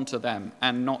hold on to them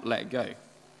and not let go.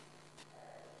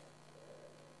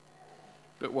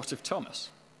 But what of Thomas?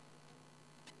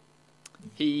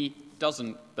 He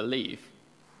doesn't believe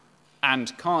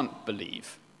and can't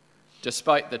believe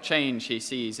despite the change he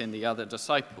sees in the other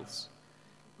disciples.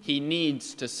 He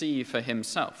needs to see for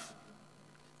himself.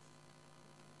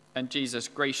 And Jesus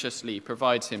graciously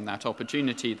provides him that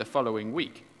opportunity the following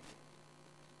week.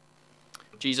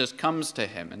 Jesus comes to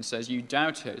him and says, "You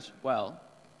doubted? Well,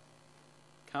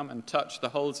 come and touch the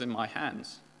holes in my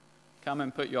hands. Come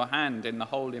and put your hand in the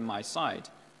hole in my side.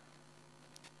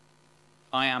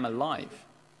 I am alive."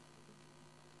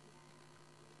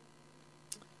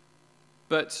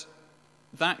 But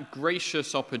that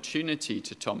gracious opportunity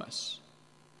to Thomas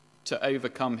to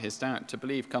overcome his doubt, to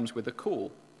believe, comes with a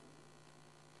call.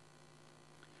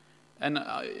 And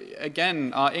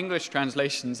again, our English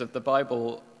translations of the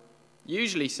Bible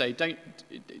usually say,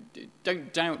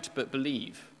 don't doubt but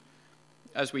believe,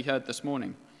 as we heard this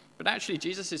morning. But actually,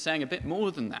 Jesus is saying a bit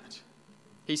more than that.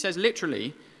 He says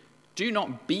literally, do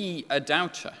not be a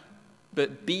doubter,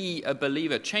 but be a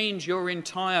believer. Change your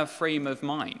entire frame of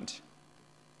mind.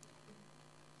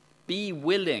 Be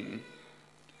willing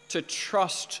to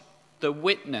trust the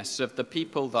witness of the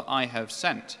people that I have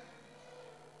sent.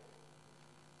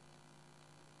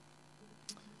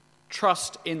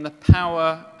 Trust in the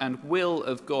power and will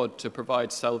of God to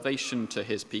provide salvation to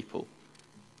his people.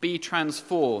 Be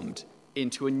transformed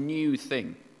into a new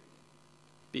thing.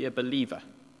 Be a believer.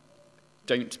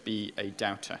 Don't be a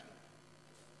doubter.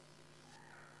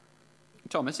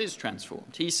 Thomas is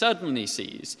transformed. He suddenly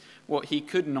sees what he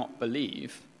could not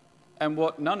believe, and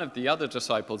what none of the other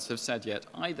disciples have said yet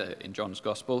either in John's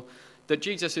Gospel, that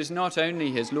Jesus is not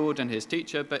only his Lord and his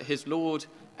teacher, but his Lord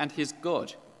and his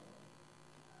God.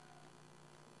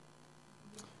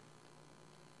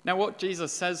 Now, what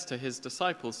Jesus says to his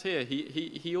disciples here,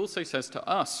 he also says to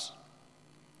us.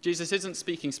 Jesus isn't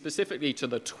speaking specifically to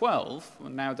the 12,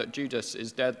 now that Judas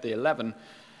is dead, the 11,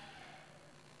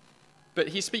 but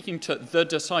he's speaking to the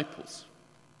disciples.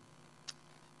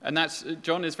 And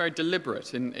John is very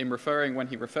deliberate in referring, when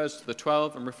he refers to the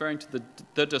 12 and referring to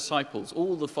the disciples,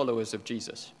 all the followers of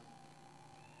Jesus.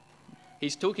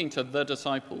 He's talking to the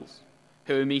disciples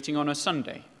who are meeting on a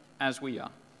Sunday, as we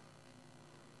are.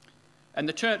 And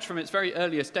the church from its very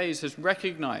earliest days has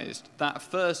recognized that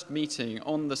first meeting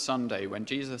on the Sunday when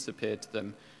Jesus appeared to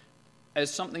them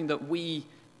as something that we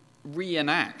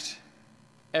reenact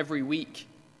every week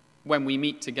when we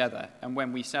meet together and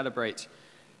when we celebrate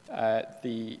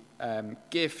the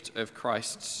gift of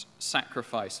Christ's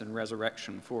sacrifice and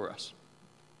resurrection for us.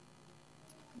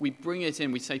 We bring it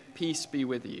in, we say, "Peace be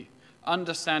with you,"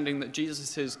 understanding that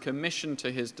Jesus' commission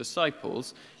to his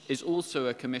disciples is also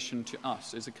a commission to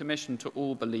us, is a commission to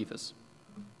all believers.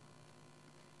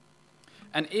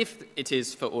 And if it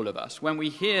is for all of us, when we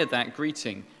hear that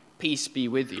greeting, "Peace be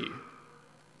with you,"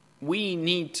 we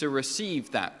need to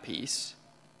receive that peace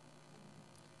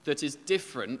that is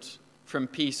different from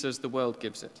peace as the world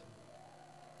gives it.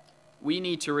 We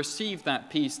need to receive that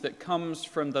peace that comes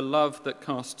from the love that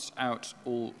casts out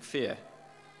all fear.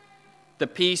 The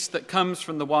peace that comes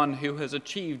from the one who has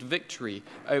achieved victory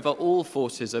over all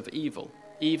forces of evil,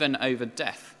 even over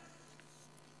death.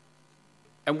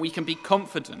 And we can be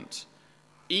confident,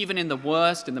 even in the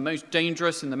worst, in the most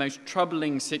dangerous, in the most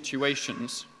troubling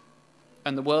situations,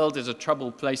 and the world is a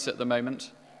troubled place at the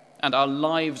moment, and our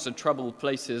lives are troubled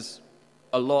places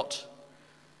a lot,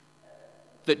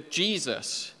 that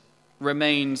Jesus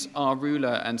remains our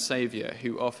ruler and Saviour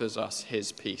who offers us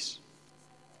his peace.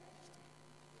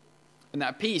 And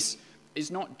that peace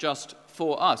is not just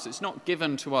for us. It's not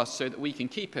given to us so that we can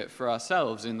keep it for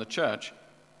ourselves in the church.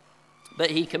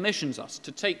 But he commissions us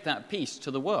to take that peace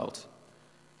to the world,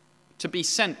 to be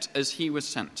sent as he was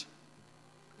sent.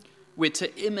 We're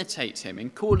to imitate him in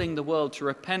calling the world to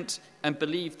repent and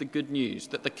believe the good news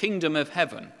that the kingdom of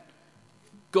heaven,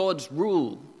 God's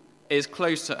rule, is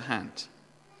close at hand.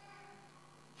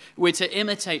 We're to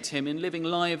imitate him in living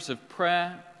lives of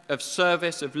prayer, of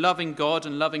service, of loving God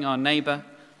and loving our neighbour,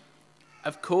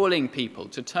 of calling people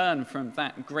to turn from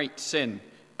that great sin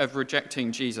of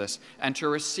rejecting Jesus and to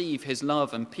receive his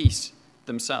love and peace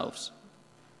themselves.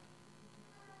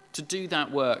 To do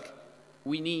that work,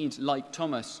 we need, like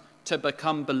Thomas, to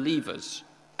become believers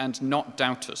and not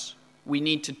doubters. We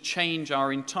need to change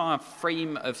our entire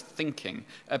frame of thinking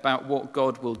about what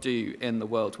God will do in the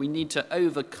world. We need to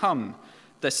overcome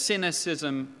the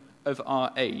cynicism of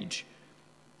our age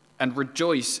and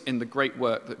rejoice in the great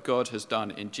work that God has done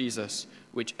in Jesus,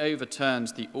 which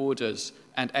overturns the orders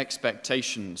and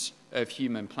expectations of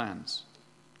human plans.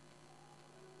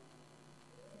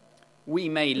 We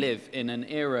may live in an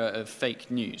era of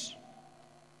fake news,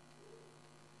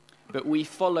 but we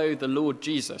follow the Lord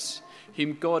Jesus,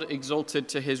 whom God exalted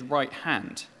to his right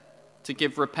hand to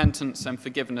give repentance and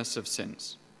forgiveness of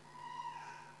sins.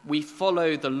 We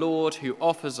follow the Lord who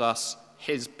offers us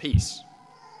his peace.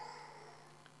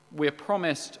 We're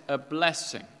promised a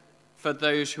blessing for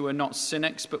those who are not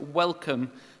cynics, but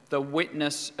welcome the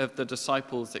witness of the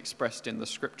disciples expressed in the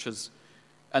scriptures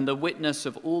and the witness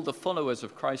of all the followers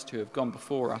of Christ who have gone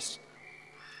before us,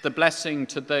 the blessing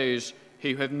to those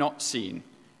who have not seen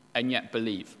and yet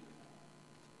believe.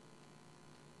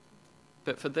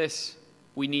 But for this,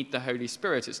 we need the Holy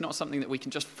Spirit. It's not something that we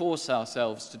can just force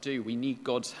ourselves to do. We need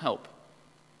God's help.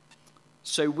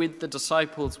 So with the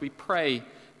disciples, we pray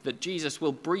that Jesus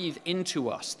will breathe into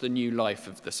us the new life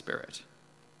of the Spirit,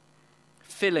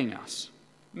 filling us,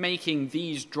 making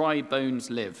these dry bones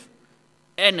live,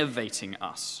 enervating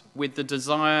us with the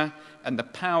desire and the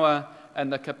power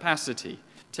and the capacity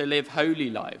to live holy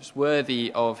lives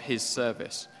worthy of his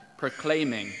service,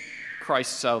 proclaiming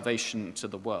Christ's salvation to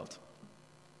the world.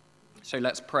 So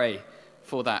let's pray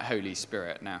for that Holy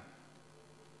Spirit now.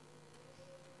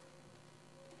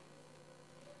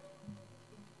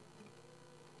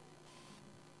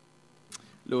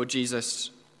 Lord Jesus,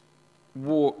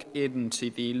 walk into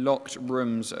the locked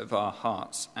rooms of our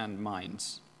hearts and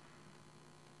minds.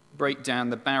 Break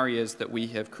down the barriers that we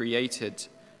have created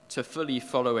to fully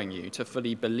following you, to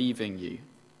fully believing you,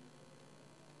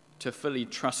 to fully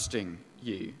trusting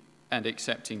you and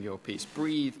accepting your peace.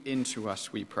 Breathe into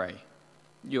us, we pray,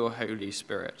 your Holy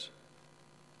Spirit,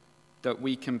 that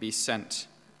we can be sent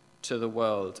to the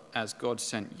world as God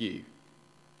sent you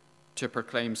to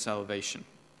proclaim salvation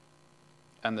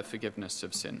and the forgiveness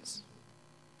of sins.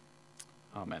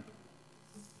 Amen.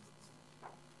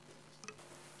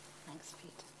 Thanks,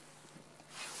 Peter.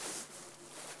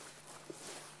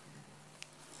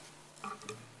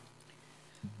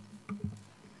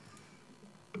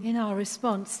 In our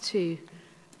response to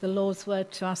the Lord's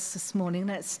word to us this morning,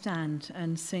 let's stand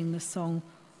and sing the song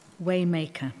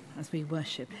Waymaker as we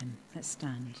worship him. Let's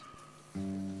stand.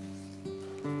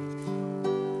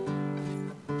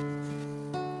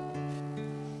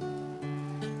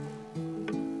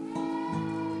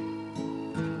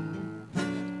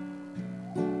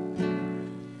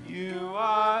 You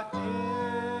are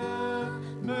here,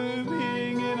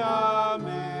 moving in our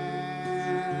midst.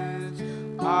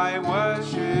 I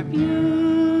worship you.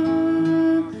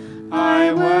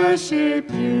 I worship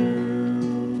you.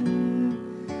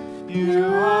 You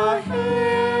are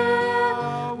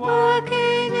here,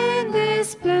 working in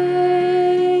this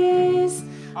place.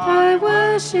 I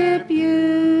worship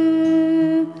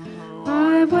you.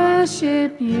 I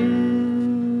worship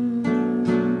you.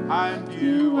 And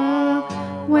you are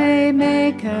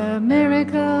Waymaker,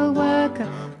 miracle worker,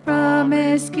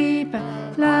 promise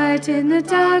keeper, light in the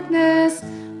darkness.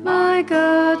 My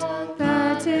God,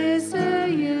 that is who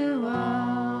you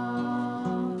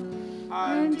are.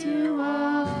 And you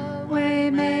are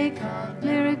Waymaker,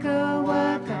 miracle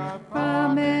worker,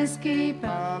 promise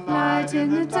keeper, light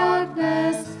in the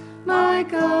darkness. My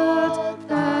God,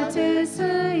 that is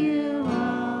who you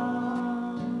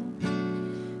are.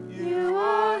 You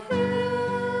are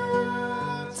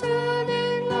here,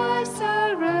 turning lives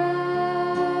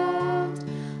around.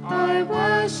 I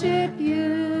worship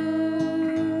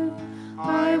you.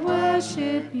 I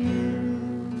worship you.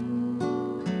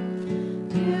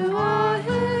 You are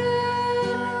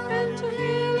here and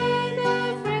healing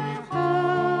every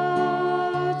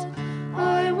heart.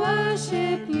 I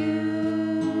worship you.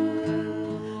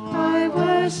 I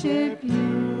worship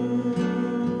you.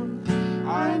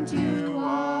 And you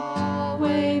are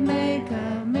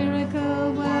Waymaker,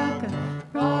 miracle worker,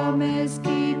 promise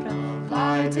keeper,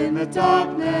 light in the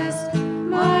darkness.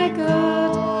 My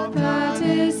God, that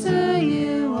is who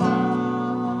you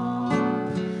are.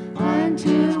 And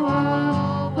you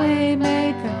are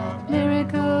Waymaker,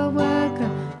 miracle worker,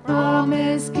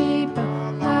 promise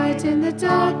keeper, light in the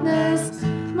darkness.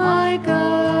 My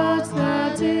God,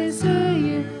 that is who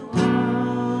you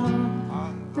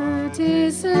are. That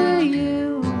is who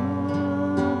you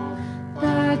are.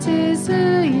 That is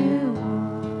who you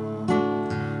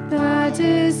are. That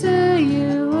is who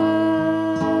you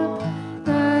are.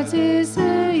 That is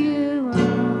who you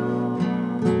are.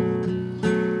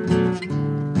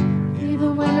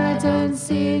 Even when I don't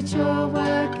see it, you're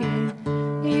working.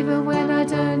 Even when I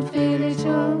don't feel it,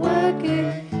 you're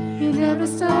working. You never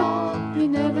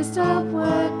stop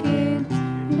working.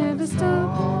 You never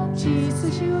stop,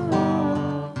 Jesus, you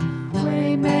are.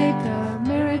 Waymaker,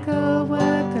 miracle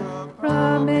worker,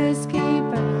 promise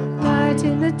keeper, light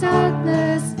in the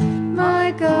darkness.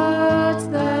 My God,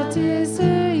 that is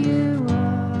who you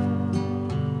are.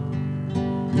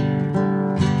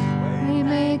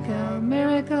 Waymaker,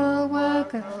 miracle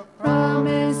worker,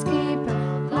 promise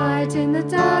keeper, light in the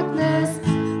darkness.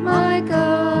 My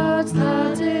God,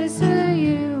 that is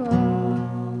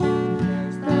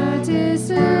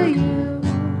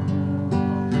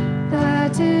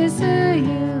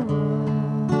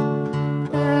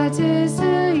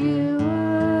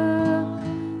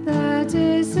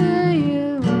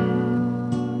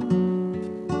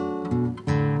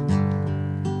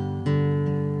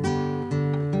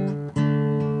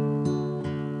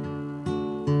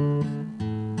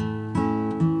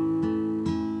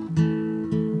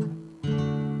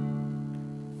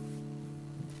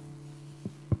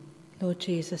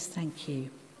Jesus, thank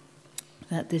you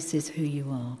that this is who you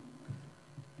are.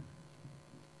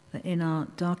 That in our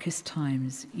darkest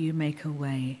times, you make a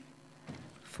way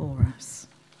for us.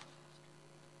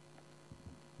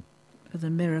 For the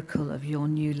miracle of your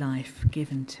new life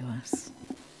given to us.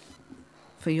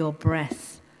 For your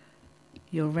breath,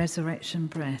 your resurrection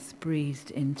breath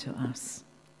breathed into us.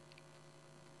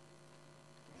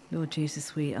 Lord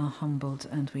Jesus, we are humbled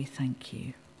and we thank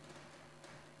you.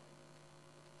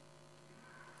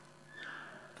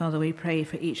 Father, we pray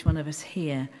for each one of us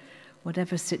here,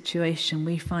 whatever situation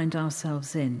we find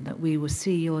ourselves in, that we will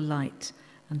see your light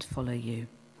and follow you.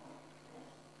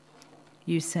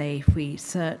 You say, if we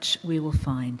search, we will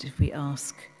find. If we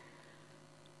ask,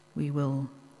 we will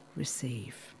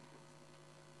receive.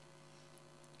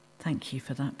 Thank you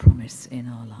for that promise in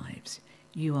our lives.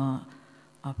 You are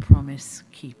our promise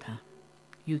keeper.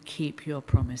 You keep your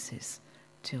promises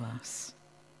to us.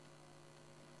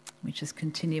 We just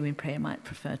continue in prayer. I might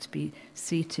prefer to be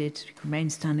seated,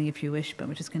 remain standing if you wish, but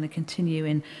we're just going to continue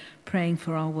in praying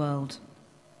for our world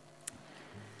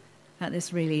at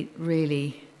this really,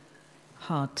 really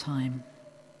hard time.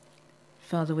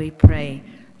 Father, we pray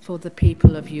for the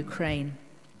people of Ukraine.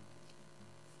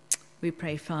 We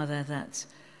pray, Father, that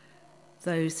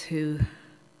those who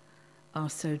are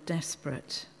so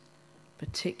desperate,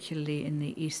 particularly in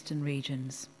the eastern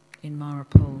regions, in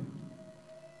Mariupol,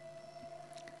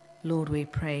 Lord, we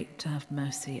pray to have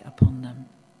mercy upon them.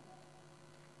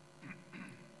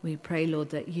 We pray,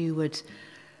 Lord, that you would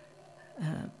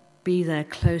be there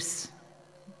close,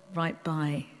 right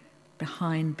by,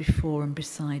 behind, before and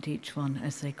beside each one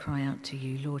as they cry out to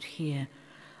you. Lord, hear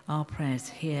our prayers,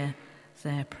 hear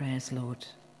their prayers, Lord.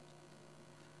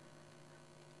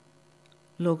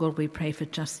 Lord God, we pray for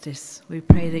justice. We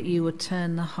pray that you would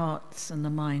turn the hearts and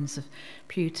the minds of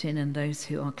Putin and those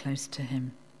who are close to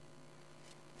him.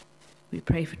 We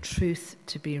pray for truth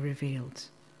to be revealed.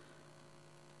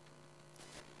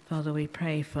 Father, we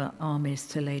pray for armies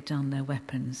to lay down their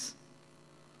weapons.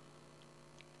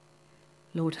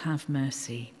 Lord, have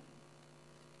mercy.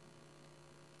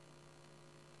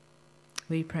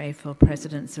 We pray for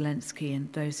President Zelensky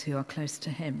and those who are close to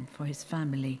him, for his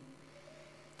family.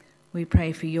 We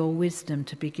pray for your wisdom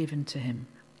to be given to him.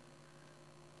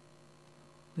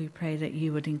 We pray that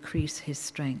you would increase his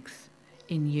strength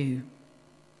in you.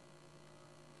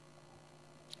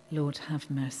 Lord, have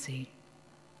mercy.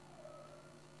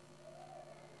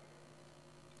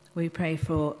 We pray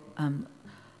for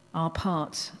our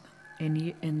part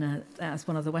as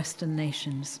one of the Western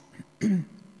nations.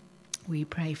 We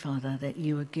pray, Father, that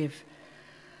you would give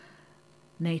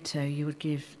NATO, you would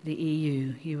give the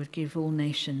EU, you would give all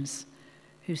nations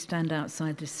who stand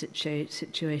outside this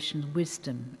situation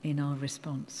wisdom in our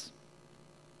response.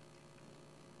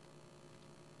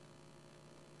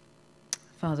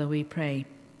 Father, we pray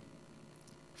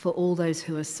for all those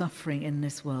who are suffering in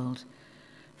this world,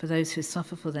 for those who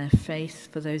suffer for their faith,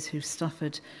 for those who've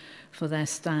suffered for their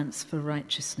stance for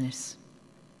righteousness,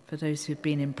 for those who've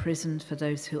been imprisoned, for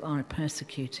those who are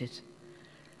persecuted.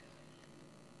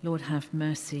 Lord, have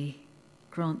mercy.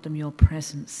 Grant them your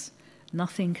presence.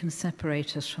 Nothing can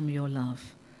separate us from your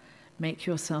love. Make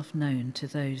yourself known to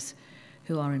those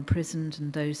who are imprisoned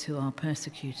and those who are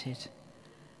persecuted.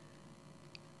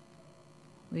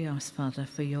 We ask, Father,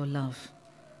 for your love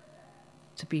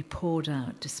to be poured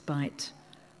out despite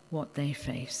what they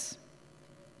face.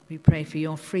 We pray for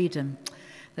your freedom,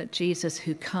 that Jesus,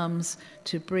 who comes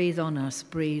to breathe on us,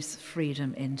 breathes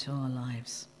freedom into our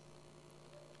lives.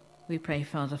 We pray,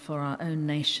 Father, for our own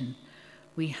nation.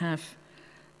 We have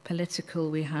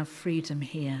freedom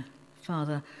here.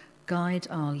 Father, guide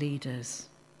our leaders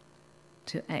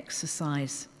to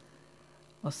exercise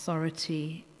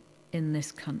authority in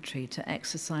this country, to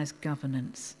exercise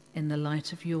governance in the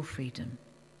light of your freedom,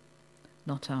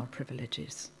 not our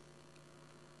privileges.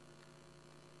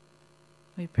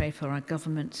 We pray for our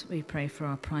government, we pray for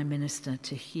our Prime Minister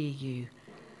to hear you,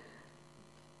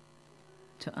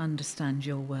 to understand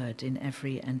your word in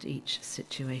every and each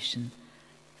situation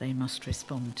they must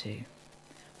respond to.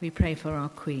 We pray for our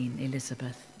Queen,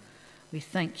 Elizabeth. We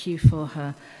thank you for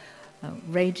her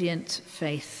radiant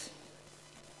faith.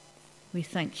 We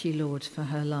thank you, Lord, for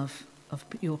her love of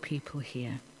your people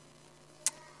here.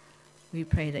 We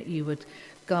pray that you would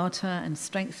guard her and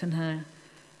strengthen her.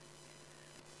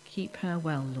 Keep her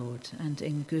well, Lord, and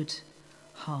in good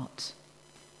heart.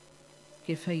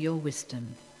 Give her your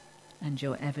wisdom and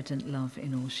your evident love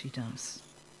in all she does.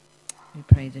 We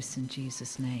pray this in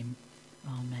Jesus' name.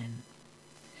 Amen.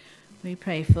 We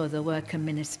pray for the work and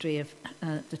ministry of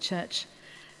the church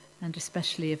and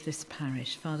especially of this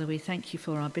parish. Father, we thank you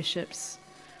for our bishops.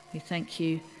 We thank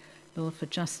you Lord, for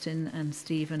Justin and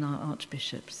Stephen, our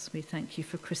archbishops. We thank you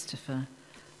for Christopher,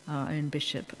 our own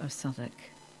Bishop of Southwark.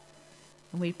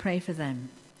 And we pray for them,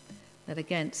 that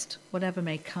against whatever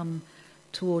may come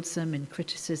towards them in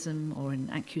criticism or in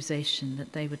accusation,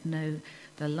 that they would know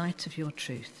the light of your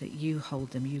truth, that you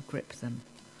hold them, you grip them.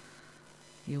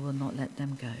 You will not let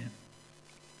them go.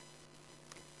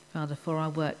 Father, for our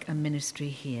work and ministry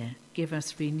here, give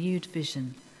us renewed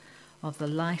vision of the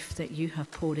life that you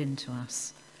have poured into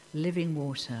us, living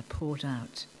water poured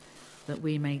out, that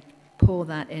we may pour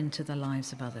that into the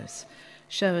lives of others.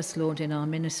 Show us, Lord, in our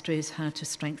ministries how to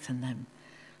strengthen them,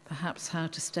 perhaps how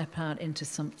to step out into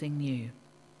something new.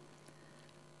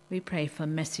 We pray for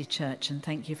Messy Church and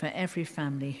thank you for every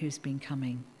family who's been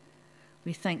coming.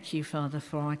 We thank you, Father,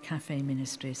 for our cafe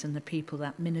ministries and the people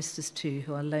that ministers to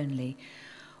who are lonely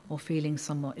or feeling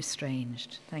somewhat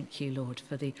estranged. Thank you, Lord,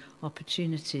 for the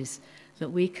opportunities that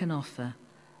we can offer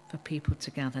for people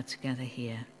to gather together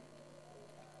here.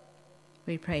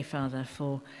 We pray, Father,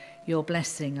 for your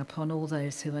blessing upon all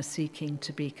those who are seeking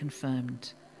to be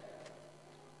confirmed.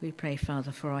 We pray,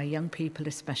 Father, for our young people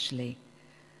especially.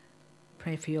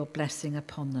 Pray for your blessing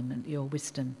upon them and your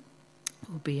wisdom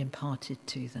will be imparted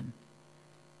to them.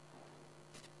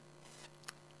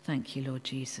 Thank you, Lord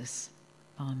Jesus.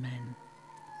 Amen.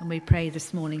 And we pray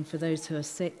this morning for those who are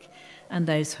sick and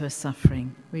those who are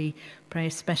suffering. We pray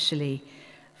especially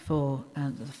for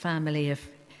the family of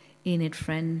Enid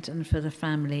Friend and for the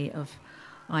family of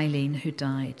Eileen who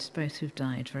died, both who've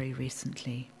died very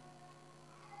recently.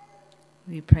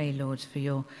 We pray, Lord, for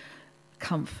your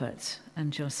comfort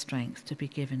and your strength to be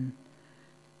given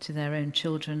to their own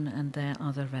children and their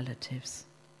other relatives.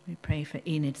 We pray for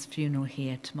Enid's funeral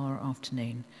here tomorrow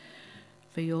afternoon,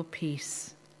 for your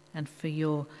peace and for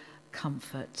your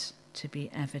comfort to be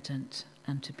evident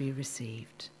and to be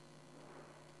received.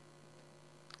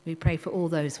 We pray for all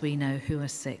those we know who are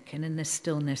sick, and in this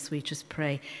stillness we just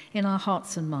pray in our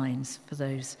hearts and minds for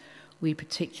those we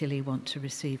particularly want to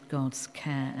receive God's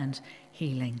care and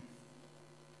healing.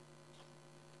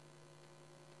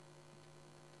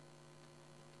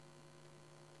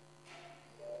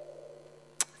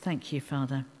 Thank you,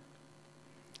 Father.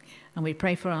 And we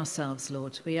pray for ourselves,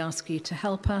 Lord. We ask you to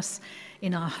help us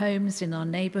in our homes, in our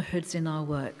neighbourhoods, in our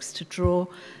works, to draw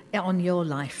on your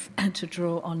life and to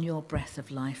draw on your breath of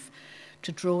life,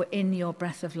 to draw in your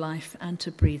breath of life and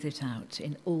to breathe it out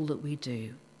in all that we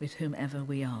do, with whomever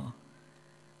we are.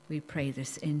 We pray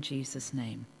this in Jesus'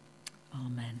 name.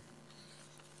 Amen.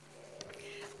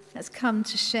 Let's come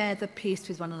to share the peace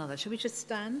with one another. Shall we just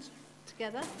stand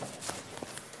together?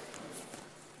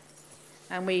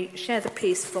 And we share the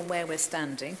peace from where we're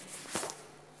standing.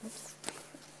 Oops.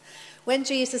 When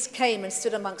Jesus came and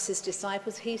stood amongst his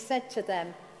disciples, he said to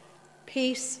them,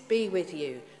 "Peace be with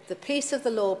you. The peace of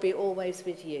the Lord be always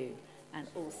with you and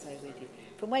also with you."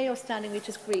 From where you're standing, we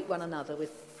just greet one another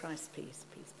with Christ's peace.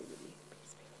 Peace be with you.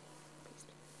 Peace be. Peace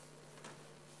be.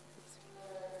 Peace be.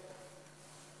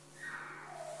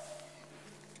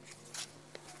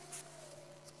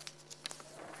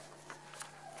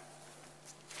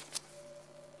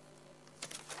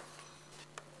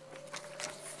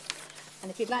 And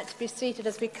if you'd like to be seated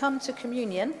as we come to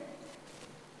communion,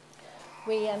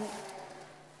 we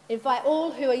invite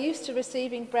all who are used to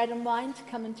receiving bread and wine to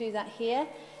come and do that here.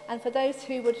 And for those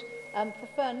who would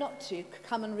prefer not to,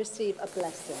 come and receive a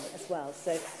blessing as well.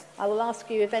 So I will ask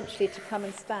you eventually to come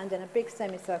and stand in a big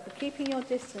semicircle, keeping your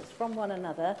distance from one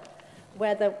another,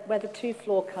 where the two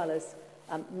floor colours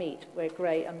meet, where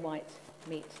grey and white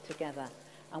meet together.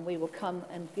 And we will come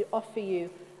and offer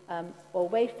you a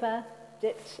wafer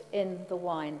dipped in the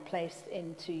wine, placed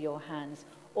into your hands,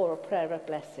 or a prayer of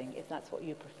blessing, if that's what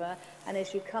you prefer. And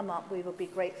as you come up, we will be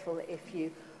grateful if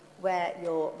you wear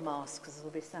your mask, because we'll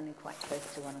be standing quite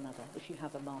close to one another, if you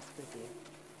have a mask with you.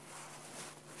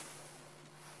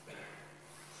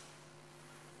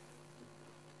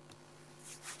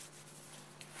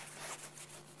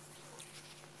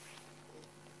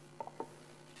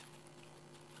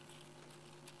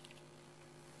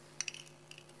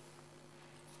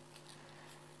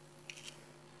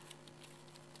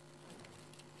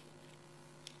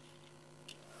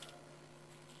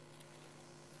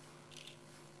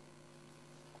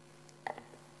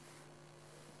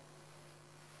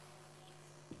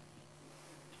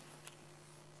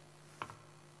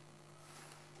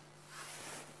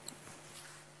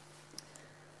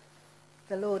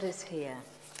 The Lord is here.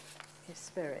 His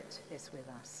Spirit is with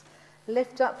us.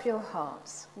 Lift up your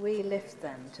hearts. We lift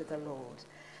them to the Lord.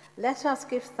 Let us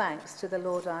give thanks to the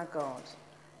Lord our God.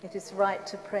 It is right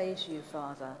to praise you,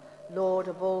 Father, Lord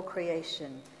of all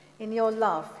creation. In your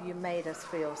love you made us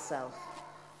for yourself.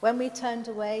 When we turned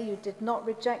away, you did not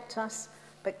reject us,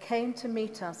 but came to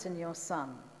meet us in your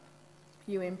Son.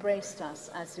 You embraced us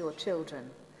as your children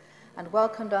and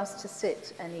welcomed us to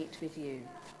sit and eat with you.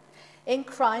 In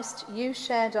Christ, you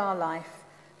shared our life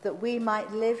that we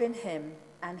might live in him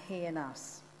and he in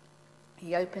us.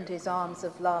 He opened his arms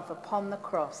of love upon the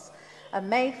cross and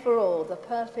made for all the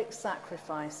perfect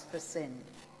sacrifice for sin.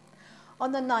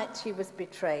 On the night he was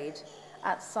betrayed,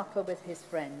 at supper with his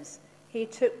friends, he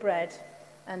took bread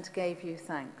and gave you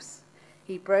thanks.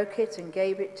 He broke it and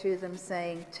gave it to them,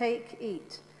 saying, "Take,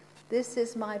 eat. This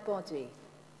is my body,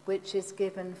 which is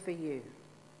given for you.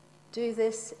 Do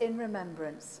this in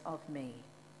remembrance of me."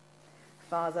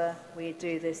 Father, we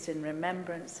do this in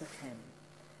remembrance of him.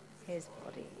 His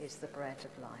body is the bread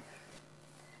of life.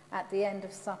 At the end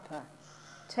of supper,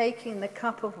 taking the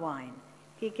cup of wine,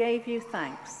 he gave you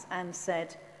thanks and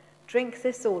said, "Drink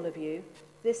this, all of you.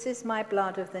 This is my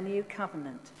blood of the new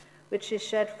covenant, which is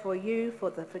shed for you for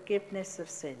the forgiveness of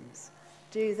sins.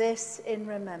 Do this in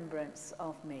remembrance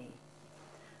of me."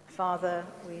 Father,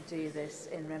 we do this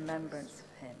in remembrance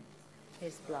of him.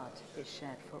 His blood is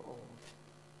shed for all.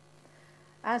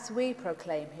 As we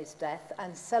proclaim his death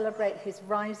and celebrate his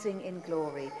rising in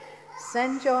glory,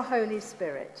 send your Holy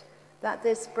Spirit, that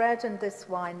this bread and this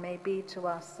wine may be to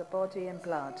us the body and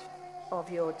blood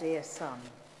of your dear Son.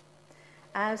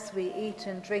 As we eat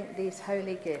and drink these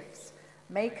holy gifts,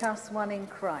 make us one in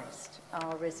Christ,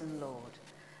 our risen Lord.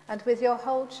 And with your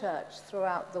whole church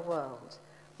throughout the world,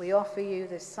 we offer you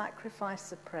this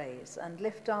sacrifice of praise and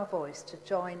lift our voice to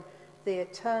join the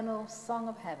eternal song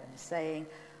of heaven, saying,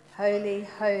 "Holy,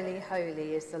 holy,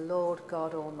 holy is the Lord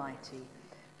God Almighty,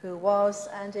 who was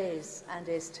and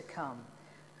is to come,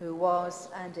 who was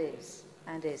and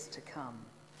is to come."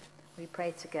 We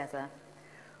pray together.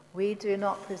 We do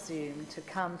not presume to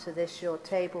come to this your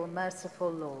table,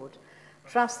 merciful Lord,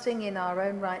 trusting in our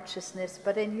own righteousness,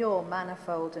 but in your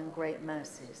manifold and great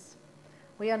mercies.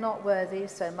 We are not worthy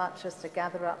so much as to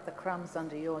gather up the crumbs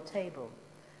under your table,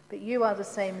 but you are the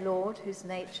same Lord, whose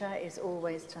nature is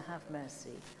always to have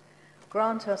mercy.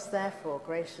 Grant us, therefore,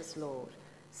 gracious Lord,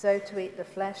 so to eat the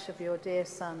flesh of your dear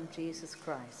Son, Jesus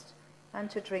Christ, and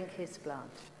to drink his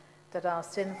blood, that our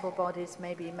sinful bodies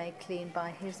may be made clean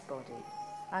by his body,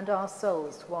 and our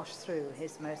souls washed through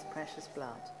his most precious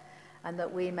blood, and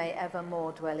that we may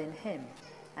evermore dwell in him,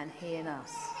 and he in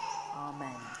us.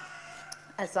 Amen.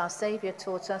 As our Saviour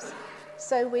taught us,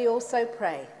 so we also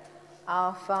pray.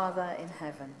 Our Father in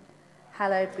heaven,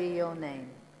 hallowed be your name.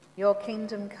 Your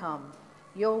kingdom come,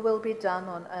 your will be done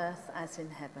on earth as in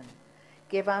heaven.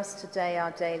 Give us today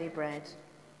our daily bread.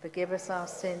 Forgive us our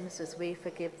sins as we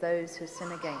forgive those who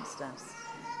sin against us.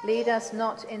 Lead us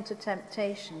not into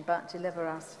temptation, but deliver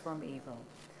us from evil.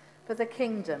 For the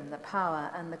kingdom, the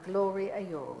power, and the glory are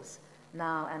yours,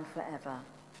 now and forever.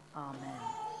 Amen.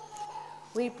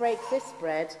 We break this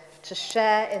bread to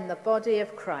share in the body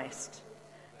of Christ.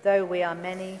 Though we are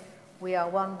many, we are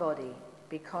one body,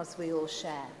 because we all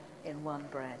share in one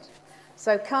bread.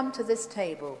 So come to this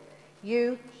table,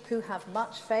 you who have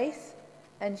much faith,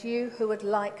 and you who would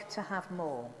like to have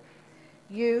more.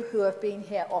 You who have been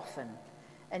here often,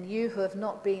 and you who have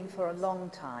not been for a long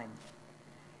time.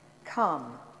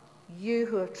 Come, you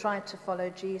who have tried to follow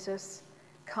Jesus.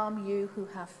 Come, you who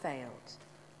have failed.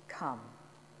 Come.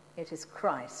 It is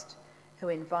Christ who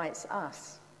invites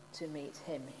us to meet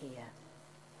him here.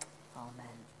 Amen.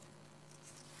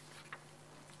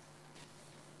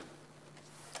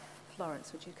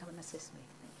 Florence, would you come and assist me?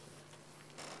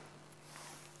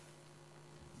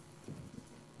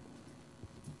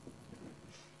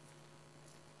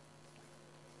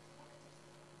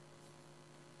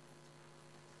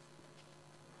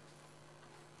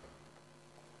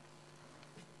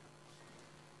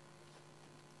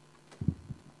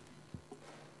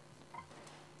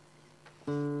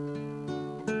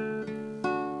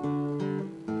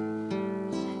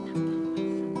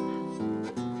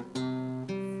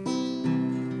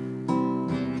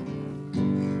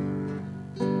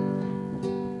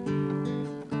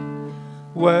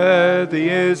 Worthy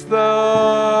is the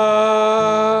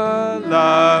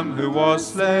Lamb who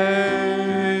was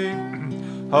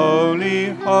slain. Holy,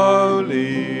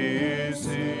 holy is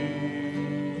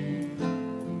he.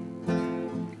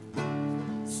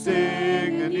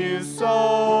 Sing a new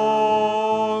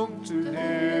song to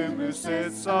him who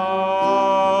sits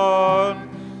on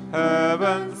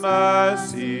heaven's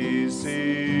mercy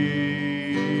seat.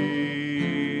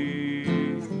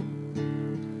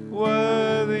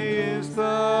 Worthy is the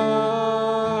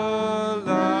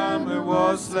Lamb who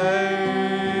was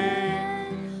slain.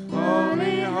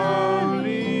 Holy,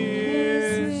 holy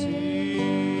is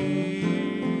he.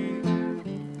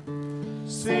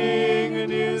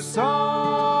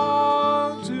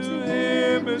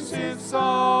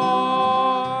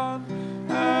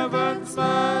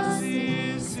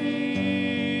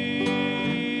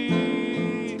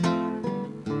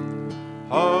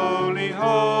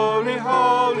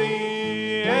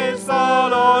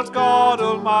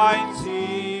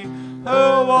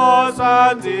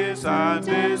 is and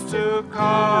is to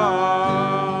come.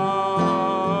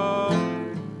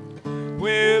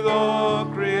 With all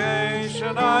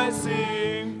creation I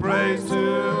sing praise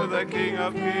to the King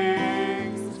of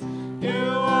Kings. You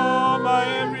are my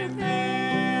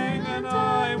everything, and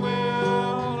I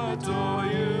will adore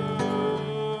you.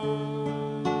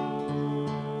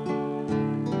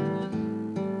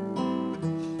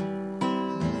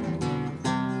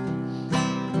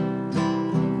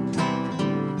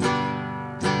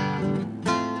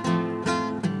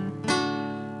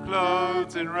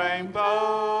 Clothed in rainbows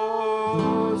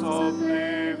of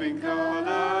living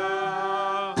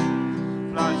color,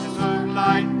 flashes of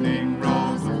lightning,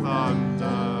 rolls of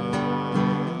thunder.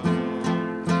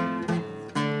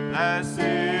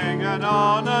 Blessing and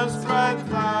honor,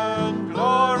 strength and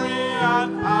glory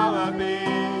and power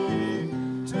be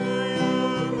to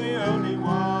you, the only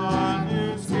one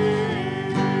who's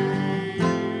King.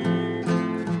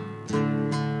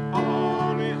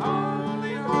 Holy,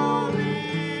 holy, holy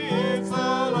is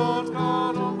the Lord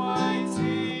God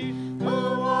Almighty,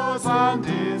 who was and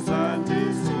is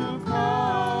to come.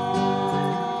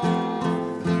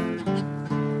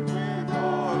 With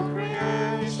all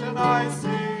creation I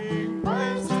sing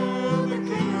praise to the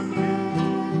King of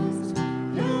Kings.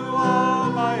 You are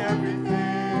my everything,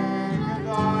 and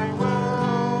I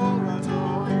will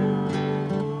adore you.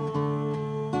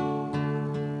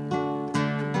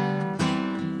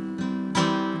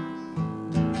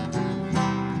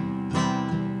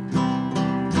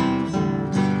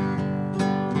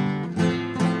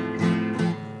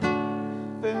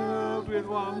 Filled with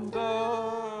wonder,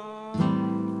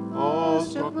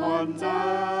 awestruck wonder,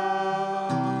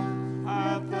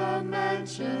 at the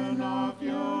mention of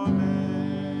your name.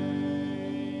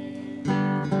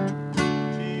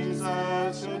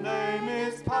 Jesus, your name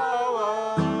is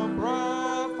power,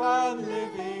 breath and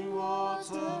living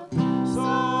water,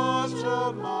 such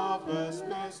a marvelous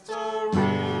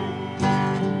mystery.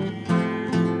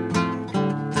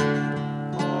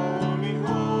 Holy,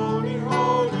 holy,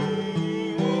 holy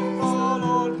is the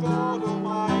Lord God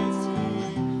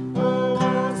Almighty, who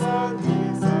was and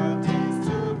is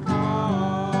to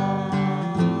come.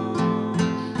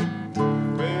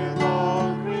 With all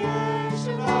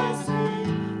creation I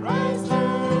sing praise to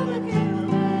the King of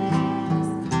Kings.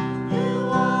 You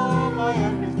are my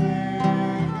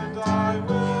everything, and I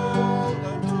will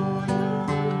adore you.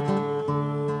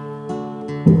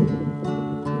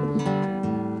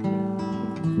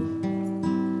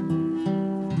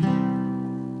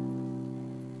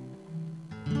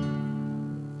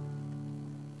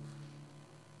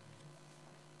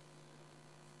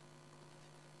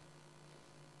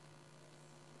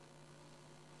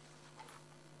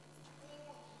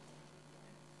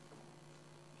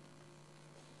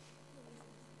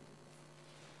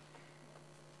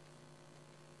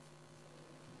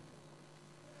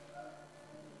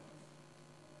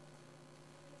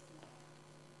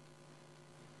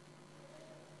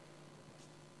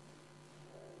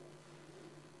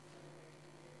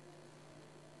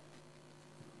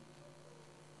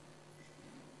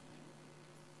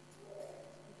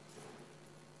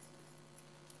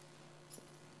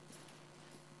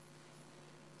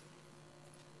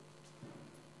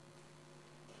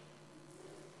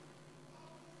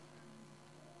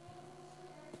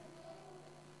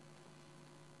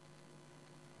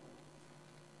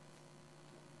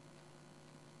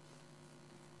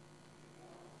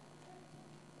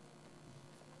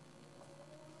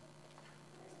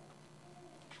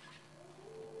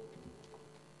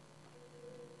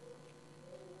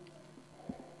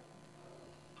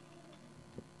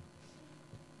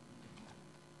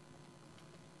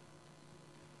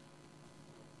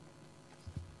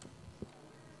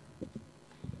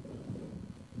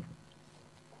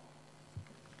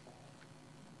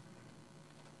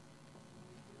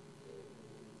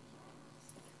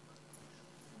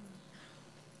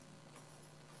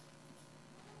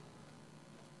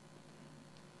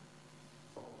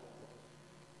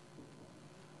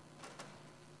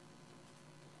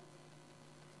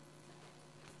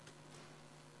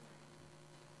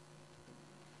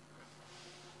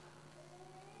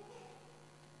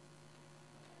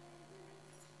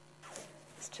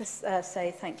 Let's just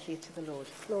say thank you to the Lord.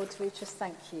 Lord, we just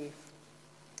thank you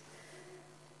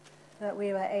that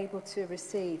we were able to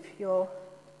receive your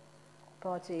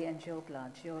body and your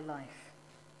blood, your life,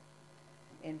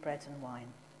 in bread and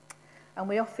wine. And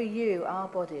we offer you our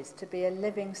bodies to be a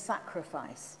living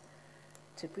sacrifice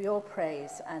to your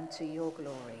praise and to your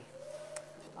glory.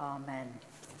 Amen.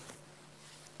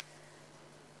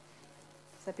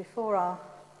 So before our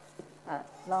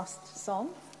last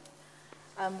song,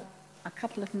 a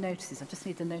couple of notices. I just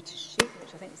need the notice sheet,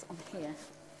 which I think is on here.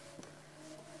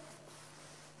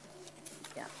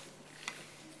 Yeah.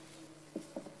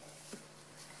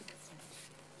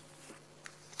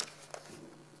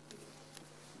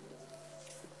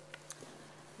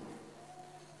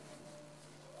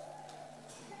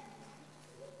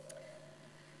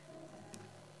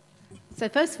 So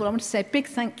first of all, I want to say a big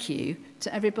thank you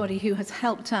to everybody who has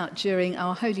helped out during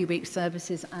our Holy Week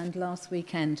services and last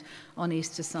weekend on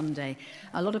Easter Sunday.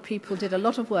 A lot of people did a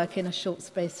lot of work in a short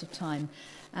space of time.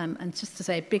 And just to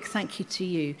say a big thank you to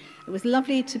you. It was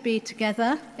lovely to be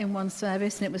together in one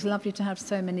service, and it was lovely to have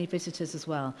so many visitors as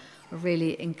well. A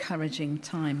really encouraging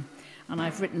time. And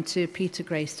I've written to Peter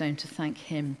Greystone to thank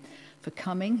him for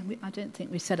coming. I don't think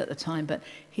we said at the time, but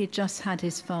he just had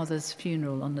his father's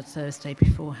funeral on the Thursday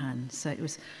beforehand. So it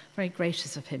was very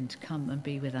gracious of him to come and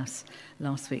be with us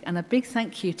last week. And a big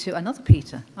thank you to another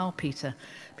Peter, our Peter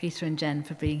and Jen,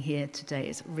 for being here today.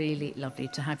 It's really lovely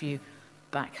to have you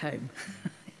back home.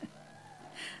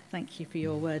 Thank you for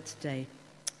your word today.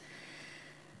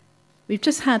 We've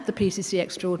just had the PCC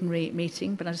extraordinary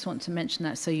meeting, but I just want to mention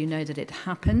that so you know that it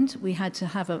happened. We had to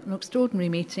have an extraordinary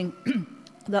meeting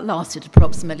that lasted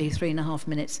approximately 3.5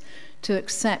 minutes to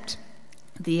accept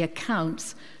the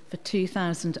accounts for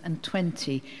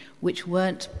 2020, which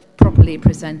weren't properly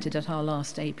presented at our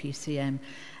last APCM.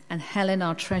 And Helen,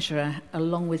 our treasurer,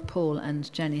 along with Paul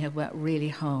and Jenny, have worked really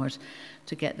hard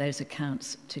to get those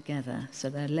accounts together. So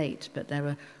they're late, but there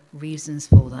are reasons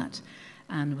for that.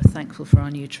 And we're thankful for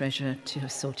our new treasurer to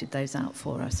have sorted those out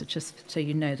for us. So just so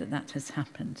you know that that has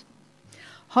happened.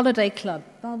 Holiday Club.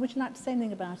 Val, would you like to say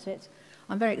anything about it?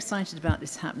 I'm very excited about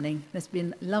this happening. There's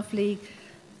been lovely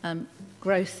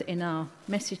growth in our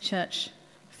Messy Church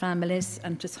families,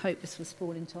 and just hope this will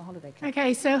fall into a holiday club.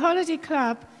 Okay, so Holiday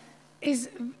Club is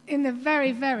in the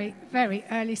very, very, very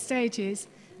early stages,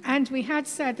 and we had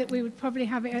said that we would probably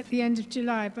have it at the end of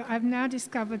July, but I've now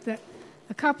discovered that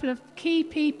a couple of key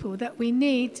people that we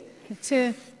need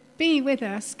to be with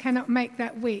us cannot make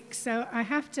that week, so I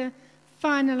have to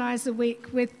finalise the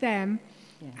week with them.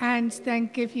 Yeah. And then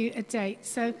give you a date.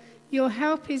 So your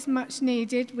help is much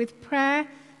needed with prayer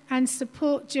and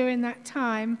support during that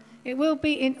time. It will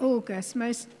be in August.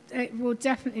 It will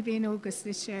definitely be in August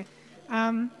this year.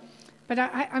 But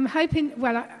I'm hoping,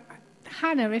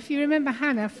 Hannah, if you remember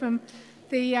Hannah from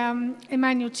the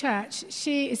Emmanuel Church,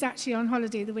 she is actually on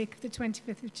holiday the week of the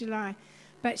 25th of July,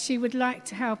 but she would like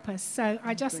to help us. So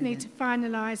I just need to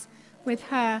finalise with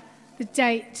her the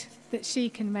date that she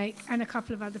can make, and a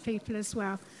couple of other people as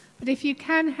well. But if you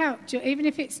can help, even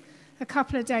if it's a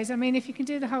couple of days, I mean, if you can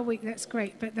do the whole week, that's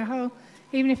great, but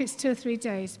even if it's 2 or 3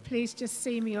 days, please just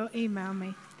see me or email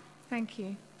me. Thank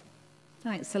you.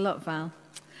 Thanks a lot, Val.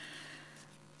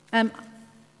 I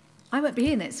won't be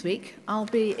here next week. I'll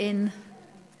be in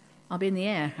the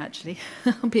air, actually.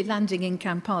 I'll be landing in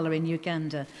Kampala in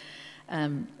Uganda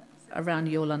around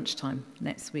your lunchtime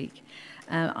next week.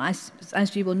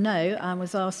 As you will know, I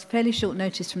was asked fairly short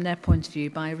notice from their point of view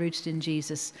by Rooted in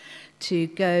Jesus to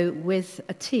go with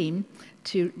a team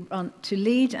to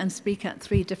lead and speak at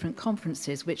 3 different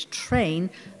conferences which train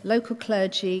local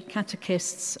clergy,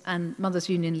 catechists and Mothers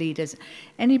Union leaders,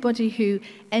 any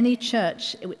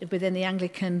church within the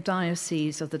Anglican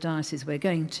diocese of the diocese we're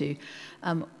going to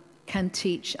can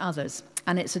teach others.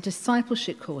 And it's a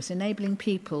discipleship course enabling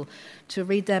people to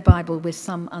read their Bible with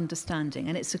some understanding.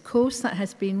 And it's a course that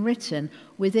has been written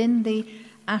within the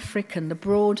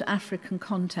broad African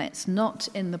context, not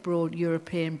in the broad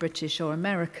European, British or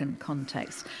American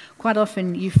context. Quite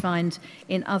often you find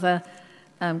in other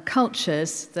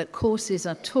cultures that courses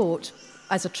are taught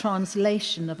as a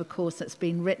translation of a course that's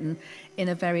been written in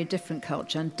a very different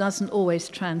culture and doesn't always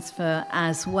transfer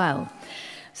as well.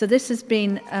 So this has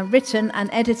been written and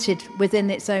edited within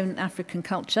its own African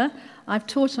culture. I've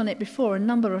taught on it before a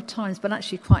number of times, but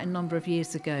actually quite a number of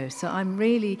years ago. So I'm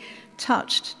really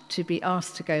touched to be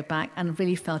asked to go back and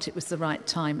really felt it was the right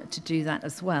time to do that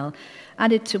as well.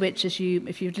 Added to which, if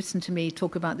you listened to me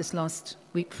talk about this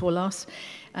week before last,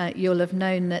 you'll have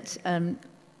known that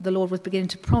the Lord was beginning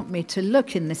to prompt me to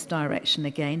look in this direction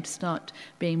again, to start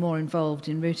being more involved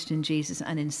in Rooted in Jesus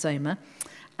and in Soma.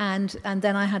 And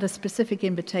then I had a specific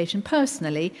invitation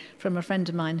personally from a friend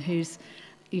of mine who's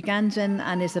Ugandan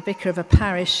and is a vicar of a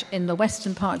parish in the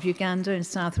western part of Uganda in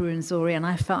South Ruwenzori, and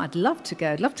I felt I'd love to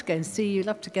go and see you,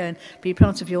 love to go and be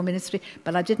part of your ministry,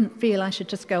 but I didn't feel I should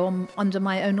just go on under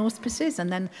my own auspices.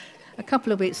 And then a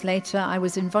couple of weeks later I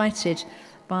was invited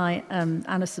by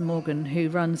Alison Morgan, who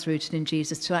runs Rooted in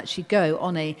Jesus, to actually go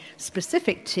on a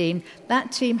specific team.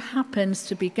 That team happens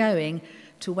to be going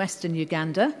to Western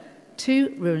Uganda to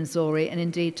Ruwenzori and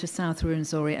indeed to South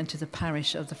Ruwenzori and to the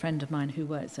parish of the friend of mine who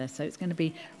works there. So it's going to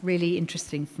be really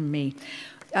interesting for me.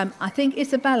 I think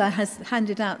Isabella has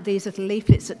handed out these little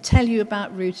leaflets that tell you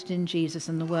about Rooted in Jesus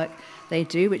and the work they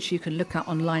do, which you can look at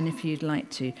online if you'd like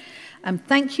to.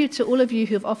 Thank you to all of you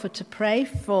who have offered to pray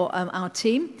for our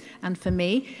team and for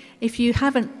me. If you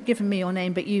haven't given me your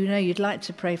name, but you know you'd like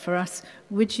to pray for us,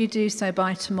 would you do so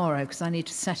by tomorrow? Because I need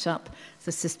to set up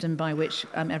the system by which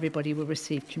everybody will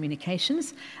receive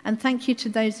communications. And thank you to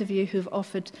those of you who've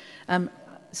offered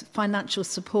financial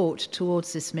support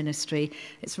towards this ministry.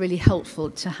 It's really helpful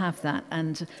to have that,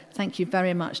 and thank you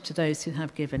very much to those who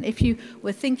have given. If you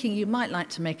were thinking you might like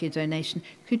to make a donation,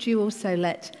 could you also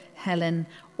let Helen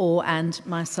and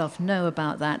myself know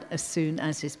about that as soon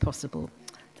as is possible?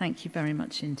 Thank you very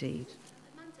much indeed.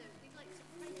 Amanda, we'd like to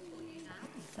pray for you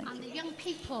now. And the young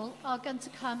people are going to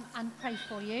come and pray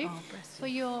for you for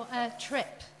your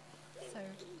trip. So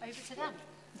over to them.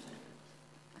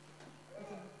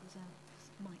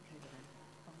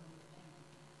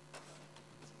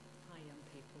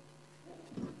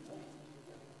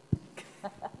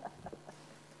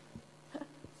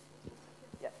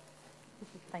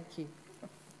 Thank you.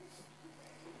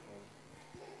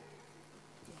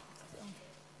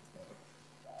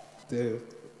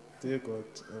 Dear God,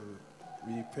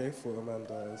 we pray for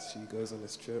Amanda as she goes on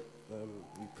this trip.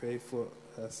 We pray for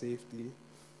her safety,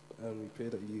 and we pray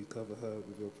that you cover her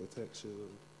with your protection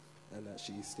and that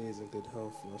she stays in good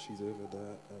health while she's over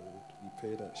there. And we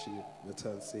pray that she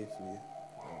returns safely.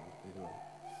 Amen.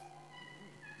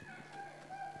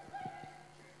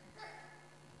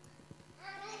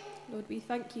 Lord, we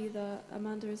thank you that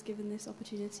Amanda has given this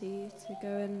opportunity to go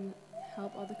and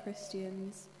help other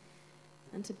Christians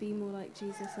and to be more like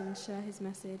Jesus and share his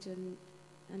message and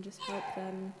just help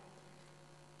them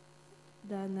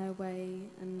learn their way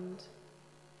and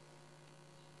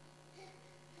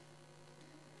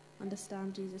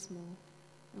understand Jesus more.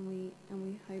 And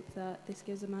we hope that this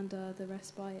gives Amanda the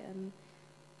respite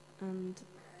and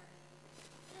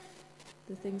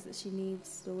the things that she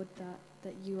needs, Lord,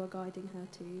 that you are guiding her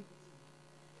to.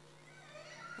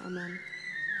 Amen.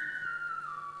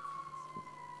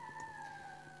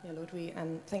 Yeah, Lord, we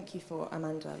thank you for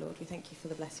Amanda, Lord. We thank you for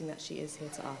the blessing that she is here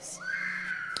to us.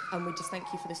 And we just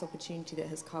thank you for this opportunity that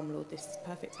has come, Lord. This is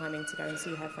perfect timing to go and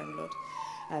see her friend, Lord,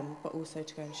 but also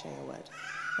to go and share your word.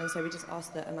 And so we just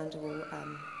ask that Amanda will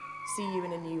see you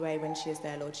in a new way when she is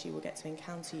there, Lord. She will get to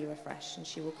encounter you afresh, and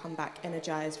she will come back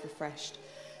energized, refreshed,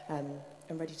 and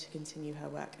ready to continue her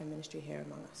work and ministry here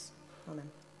among us. Amen.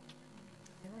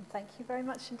 Amen. Thank you very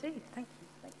much indeed. Thank you.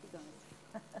 Thank you, guys.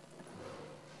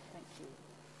 Thank you.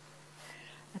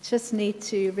 I just need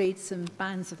to read some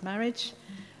banns of marriage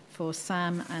for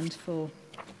Sam and for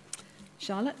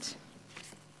Charlotte.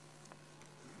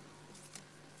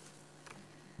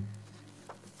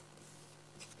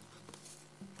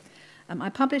 I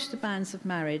published the banns of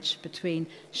marriage between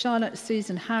Charlotte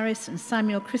Susan Harris and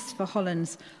Samuel Christopher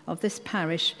Hollands of this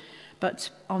parish, but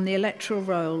on the electoral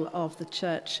roll of the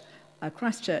church,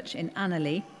 Christ Church in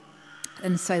Annerley,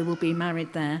 and so will be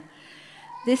married there.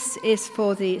 This is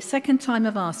for the second time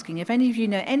of asking. If any of you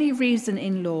know any reason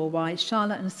in law why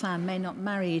Charlotte and Sam may not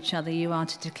marry each other, you are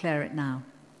to declare it now.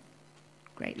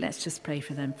 Great, let's just pray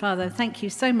for them. Father, thank you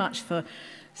so much for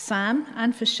Sam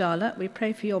and for Charlotte. We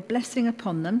pray for your blessing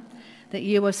upon them, that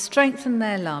you will strengthen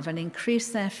their love and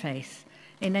increase their faith.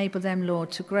 Enable them,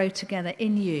 Lord, to grow together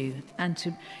in you and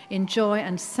to enjoy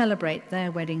and celebrate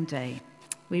their wedding day.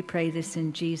 We pray this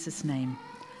in Jesus' name.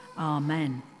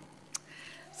 Amen.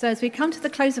 So as we come to the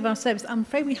close of our service, I'm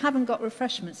afraid we haven't got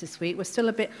refreshments this week. We're still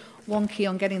a bit wonky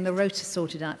on getting the rota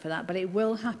sorted out for that, but it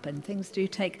will happen. Things do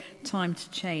take time to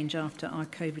change after our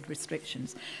COVID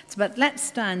restrictions. But let's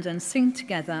stand and sing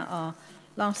together our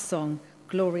last song,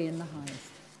 Glory in the Highest.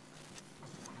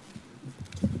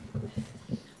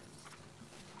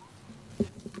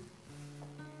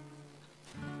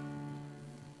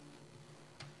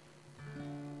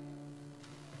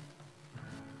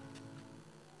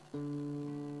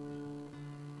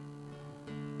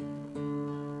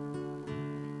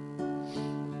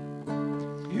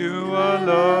 You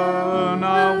alone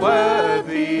are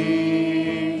worthy.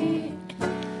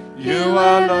 You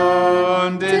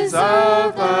alone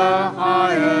deserve the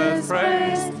highest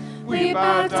praise. We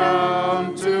bow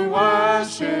down to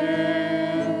worship,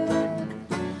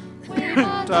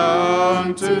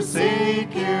 down to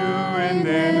seek you in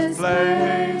this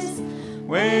place.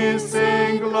 We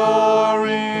sing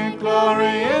glory,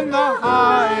 glory in the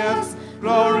highest,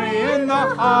 glory in the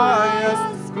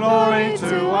highest, glory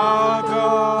to our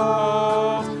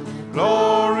God.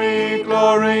 Glory,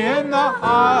 glory in the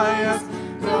highest,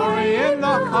 glory in the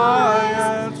highest.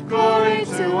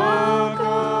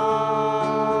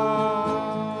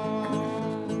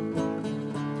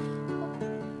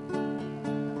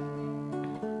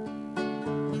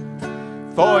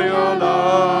 for your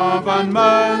love and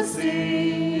mercy,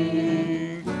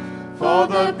 for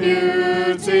the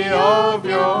beauty of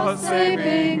your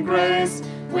saving grace.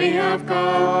 We have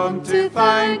come to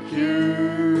thank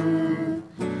you.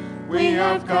 We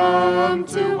have come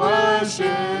to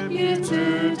worship you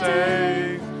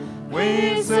today.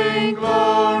 We sing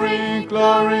glory,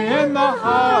 glory in the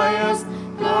highest,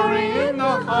 glory in the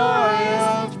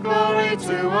highest, glory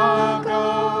to our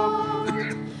God.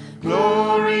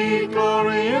 Glory,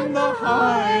 glory in the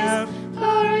highest,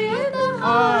 glory in the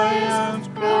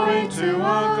highest, glory to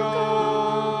our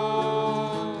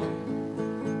God.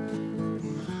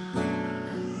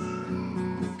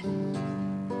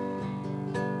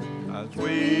 As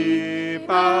we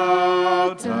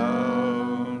bow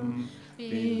down,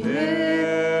 be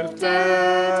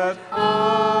lifted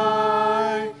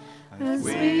high. As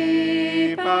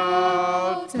we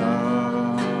bow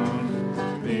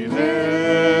down, be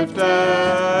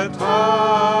lifted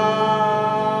high.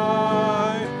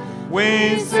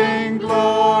 We sing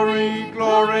glory,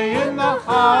 glory in the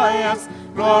highest,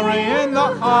 glory in the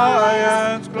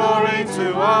highest, glory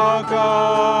to our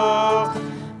God.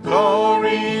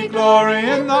 Glory, glory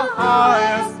in the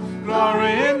highest,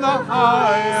 glory in the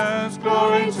highest,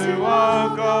 glory to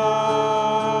our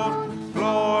God.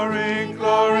 Glory,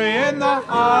 glory in the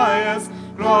highest,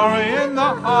 glory in the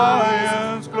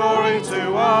highest, glory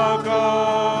to our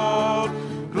God.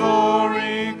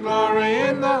 Glory, glory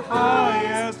in the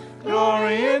highest,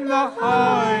 glory in the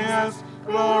highest,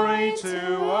 glory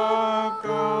to our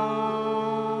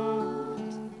God.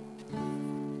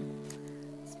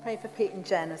 Let's pray for Pete and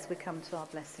Jen as we come to our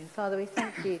blessing. Father, we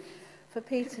thank you for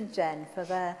Pete and Jen, for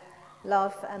their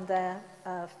love and their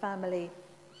family,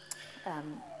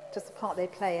 just the part they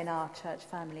play in our church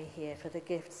family here, for the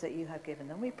gifts that you have given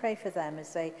them. We pray for them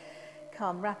as they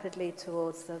come rapidly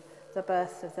towards the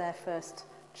birth of their first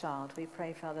child. We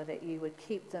pray, Father, that you would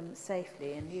keep them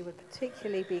safely, and you would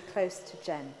particularly be close to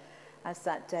Jen as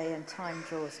that day and time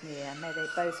draws near. And may they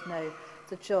both know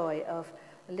the joy of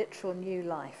a literal new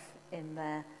life in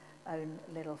their own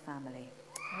little family.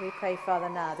 We pray, Father,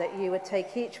 now that you would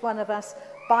take each one of us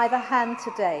by the hand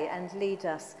today and lead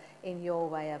us in your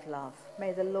way of love.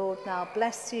 May the Lord now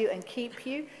bless you and keep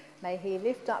you. May he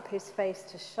lift up his face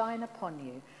to shine upon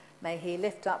you. May he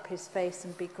lift up his face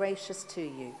and be gracious to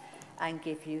you and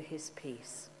give you his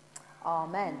peace.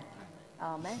 Amen.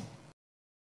 Amen.